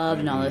Loved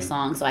and all those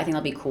songs. So I think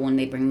that'll be cool when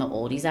they bring the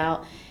oldies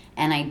out.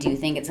 And I do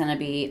think it's gonna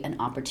be an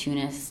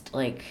opportunist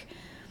like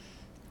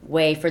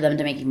way for them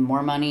to make even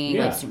more money,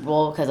 Yeah. like Super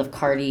Bowl because of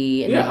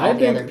Cardi and Yeah, like, all I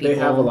the other think people. they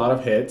have a lot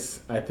of hits.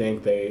 I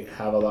think they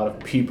have a lot of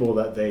people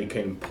that they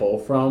can pull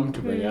from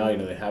to bring out. You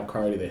know, they have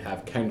Cardi, they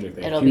have Kendrick,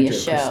 they have It'll be a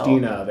Future, show.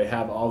 Christina. They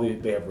have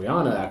they have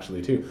Rihanna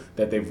actually too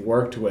that they've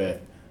worked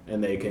with,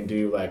 and they can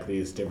do like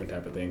these different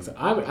type of things.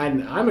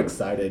 I'm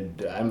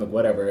excited. I'm like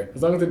whatever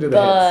as long as they do the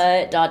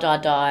hits.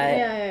 But ...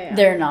 Yeah.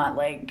 They're not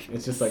like.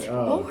 It's just like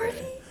oh. What were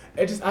Okay.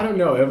 It just I don't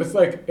know. It was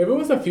like if it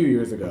was a few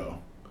years ago,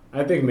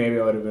 I think maybe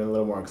I would have been a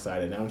little more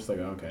excited. Now I'm just like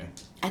okay.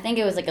 I think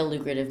it was like a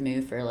lucrative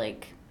move for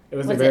like. It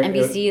was Was a it very,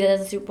 NBC that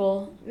has a Super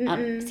Bowl?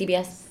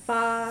 CBS?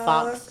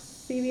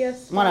 Fox.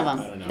 CBS. One of I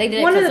don't them. know. They did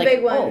it One of 'cause, the like,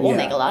 big ones. Oh, we'll Yeah.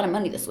 make a lot of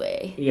money this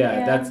way. Yeah,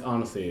 Yeah. that's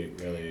honestly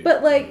really.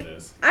 But, like, what it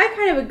is. I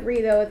kind of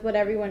agree though with what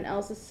everyone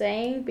else is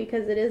saying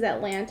because it is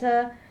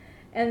Atlanta,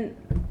 and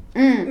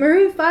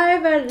Maroon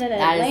 5 at That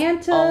is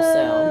Atlanta.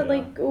 also-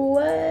 Like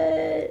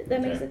what?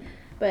 That makes Okay. it.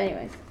 But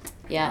anyways.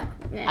 Yeah,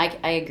 Yeah.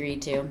 I agree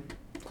too.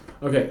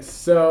 Okay,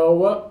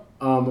 so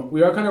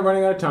we are kind of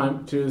running out of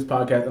time to this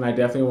podcast, and I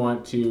definitely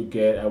want you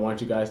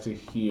guys to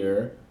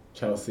hear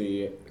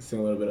Chelsea sing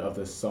a little bit of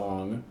this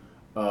song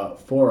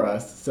for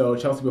us. So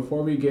Chelsea,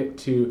 before we get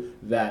to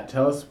that,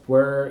 tell us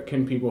where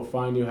can people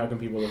find you? How can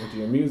people listen to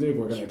your music?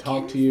 We're going to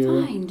talk to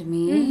you. Find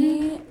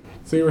me.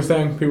 So you were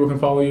saying people can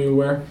follow you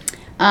where?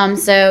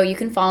 So you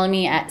can follow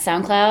me at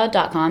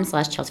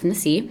soundcloud.com/Chelsea from the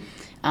Sea.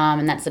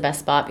 And that's the best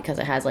spot because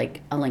it has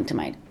like a link to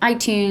my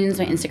iTunes,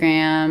 my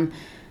Instagram,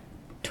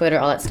 Twitter,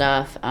 all that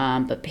stuff.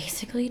 But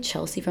basically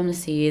Chelsea from the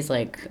Sea is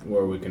like,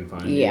 Where we can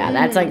find you. yeah,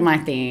 that's like my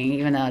thing,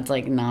 even though it's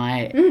like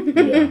not.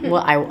 Yeah.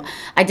 Well,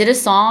 I did a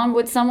song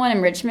with someone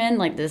in Richmond,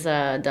 like this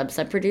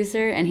dubstep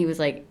producer, and he was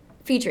like,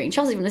 featuring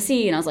Chelsea from the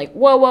Sea, and I was like,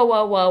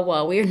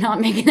 whoa, we are not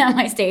making that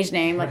my stage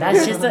name. Like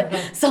that's just a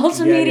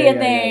social media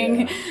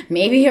thing,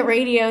 maybe a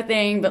radio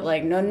thing, but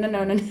like no.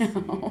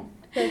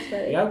 That's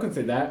funny. Yeah, I could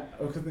say that.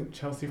 I could think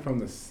Chelsea from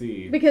the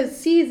Sea. Because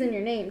C is in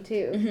your name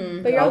too.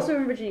 But you're Oh. also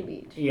in Virginia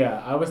Beach.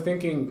 Yeah, I was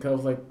thinking, cause I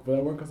was like, would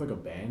that work as like a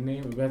band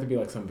name? It would have to be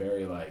like some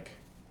very like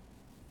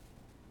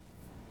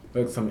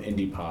some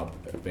indie pop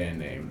band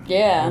name.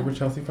 Yeah. Remember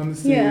Chelsea from the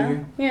Sea?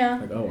 Yeah.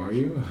 Like, oh, are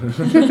you?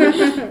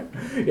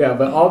 Yeah,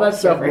 but all that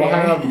stuff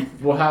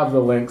we'll have the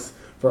links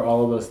for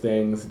all of those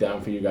things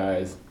down for you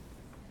guys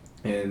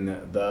in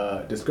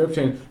the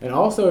description, and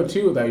also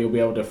too that you'll be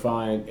able to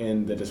find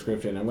in the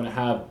description. I'm gonna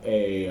have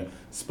a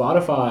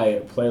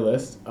Spotify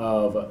playlist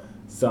of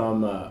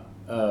some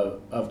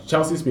of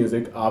Chelsea's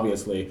music,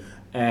 obviously,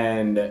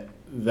 and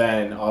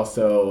then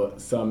also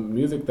some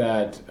music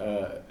that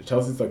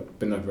Chelsea's like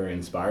been like very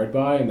inspired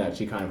by, and that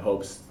she kind of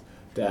hopes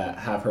to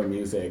have her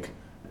music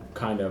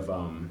kind of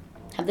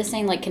Have the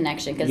same like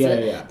connection because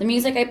Yeah. the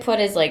music I put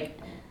is like,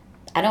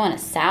 I don't want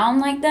to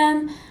sound like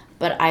them,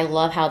 but I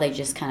love how they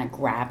just kind of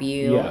grab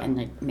you Yeah. and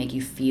like make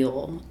you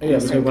feel. Yeah,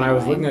 because when I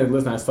was looking at the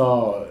list, I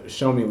saw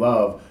 "Show Me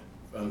Love,"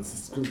 the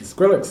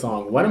Skrillex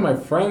song. One of my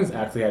friends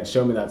actually had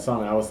shown me that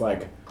song, and I was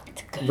like,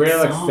 it's a good really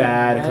like song,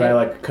 sad because I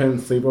right? like couldn't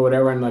sleep or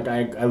whatever, and like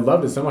I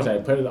loved it so much I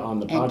put it on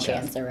the And podcast.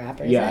 Chance the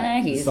Rapper's Yeah,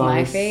 in it. the He's song my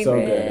is favorite.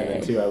 So good, and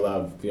then too, I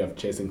love you have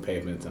 "Chasing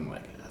Pavements." I'm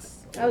like,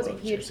 yes. I was a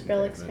love huge Chasing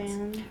Skrillex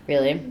Pavements. fan.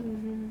 Really?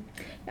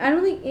 I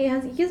don't think he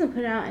hasn't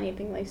put out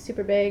anything like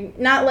super big.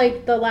 Not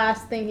like the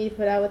last thing he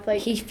put out with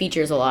like He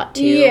features a lot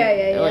too. Yeah,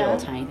 They're like yeah. little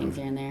tiny things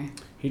here and there.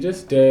 He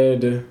just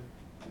did.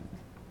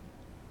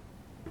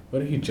 What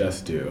did he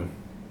just do?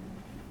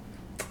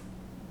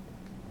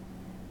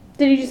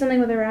 Did he do something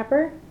with a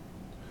rapper?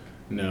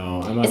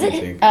 No, I might, Is be it,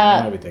 thinking,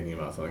 I might be thinking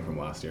about something from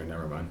last year.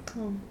 Never mind.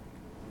 Oh.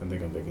 I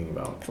think I'm thinking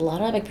about. A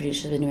lot of like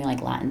producers have been doing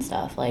like Latin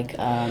stuff, like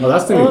Oh,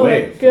 that's the new Oh,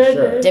 wave. For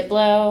goodness. sure.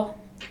 Diplo,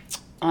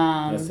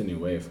 That's the new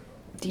wave.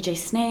 DJ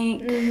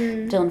Snake,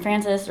 Mm-hmm. Dylan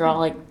Francis. They're all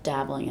like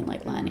dabbling in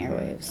like Latin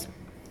airwaves.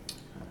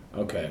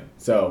 Okay,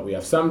 so we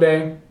have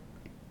Someday,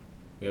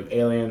 we have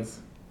Aliens,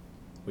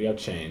 we have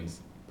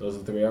Chains. Those are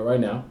the 3 out right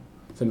now.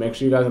 So make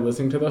sure you guys are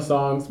listening to those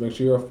songs. Make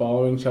sure you're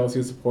following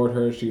Chelsea, support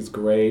her. She's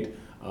great.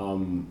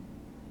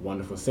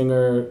 Wonderful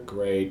singer,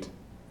 great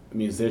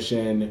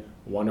musician,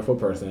 wonderful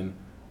person.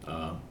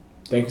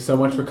 Thank you so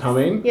much for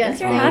coming. Yes,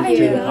 Thanks for having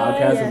to me, the guys.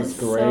 podcast. Yes, It was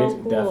so great.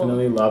 cool.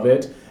 Definitely love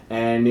it.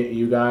 And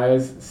you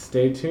guys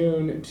stay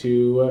tuned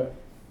to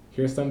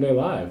hear Someday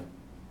live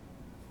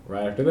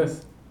right after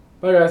this.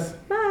 Bye, guys.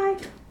 Bye.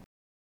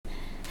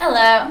 Hello,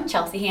 I'm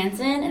Chelsea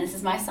Hansen, and this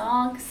is my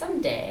song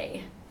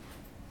Someday.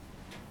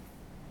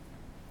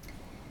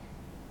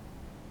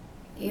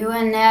 You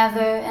were never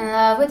in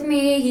love with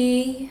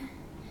me,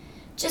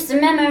 just a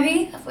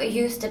memory of what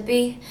used to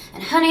be.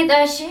 And honey,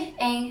 that shit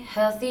ain't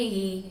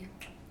healthy.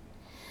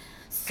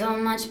 So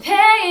much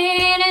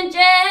pain and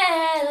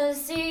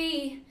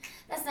jealousy.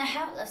 That's not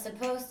how love's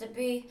supposed to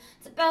be.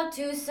 It's about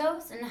 2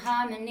 souls in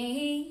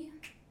harmony.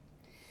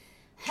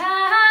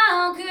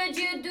 How could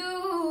you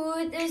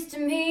do this to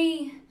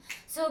me?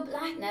 So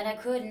blind that I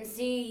couldn't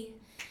see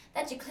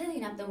that you're clearly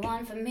not the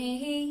one for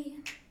me.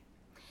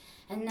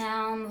 And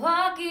now I'm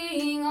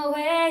walking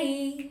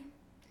away,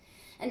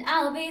 and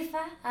I'll be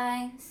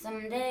fine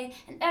someday,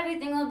 and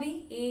everything will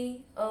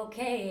be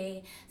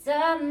okay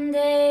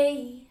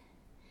someday.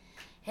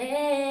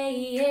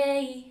 Hey,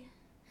 hey,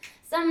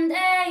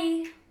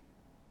 someday,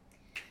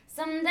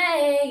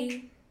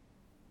 someday.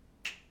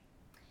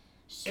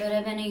 Should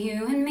have been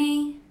you and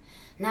me,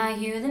 not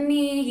you than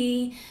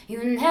me.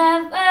 You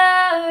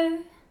never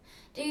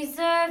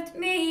deserved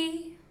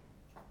me.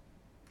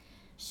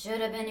 Should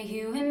have been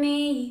you and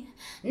me,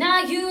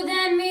 not you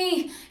than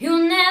me.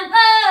 You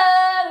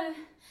never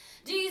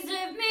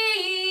deserve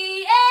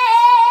me.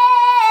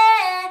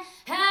 Yeah.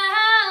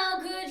 How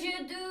could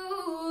you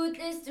do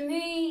this to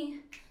me?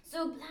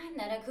 So blind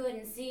that I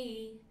couldn't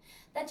see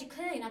that you're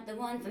clearly not the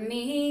one for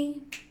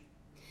me.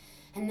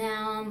 And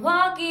now I'm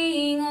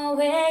walking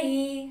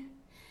away,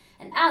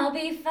 and I'll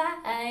be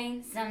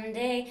fine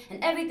someday,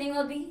 and everything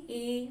will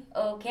be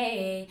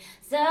okay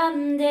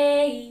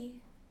someday.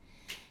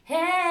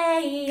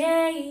 Hey,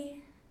 hey,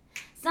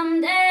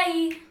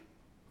 someday,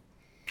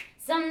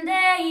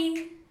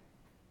 someday,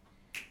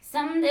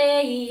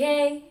 someday,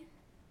 hey,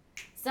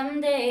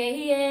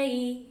 someday,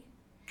 hey,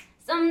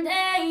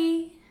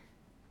 someday,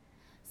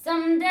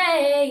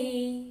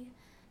 someday,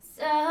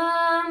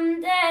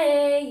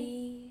 someday.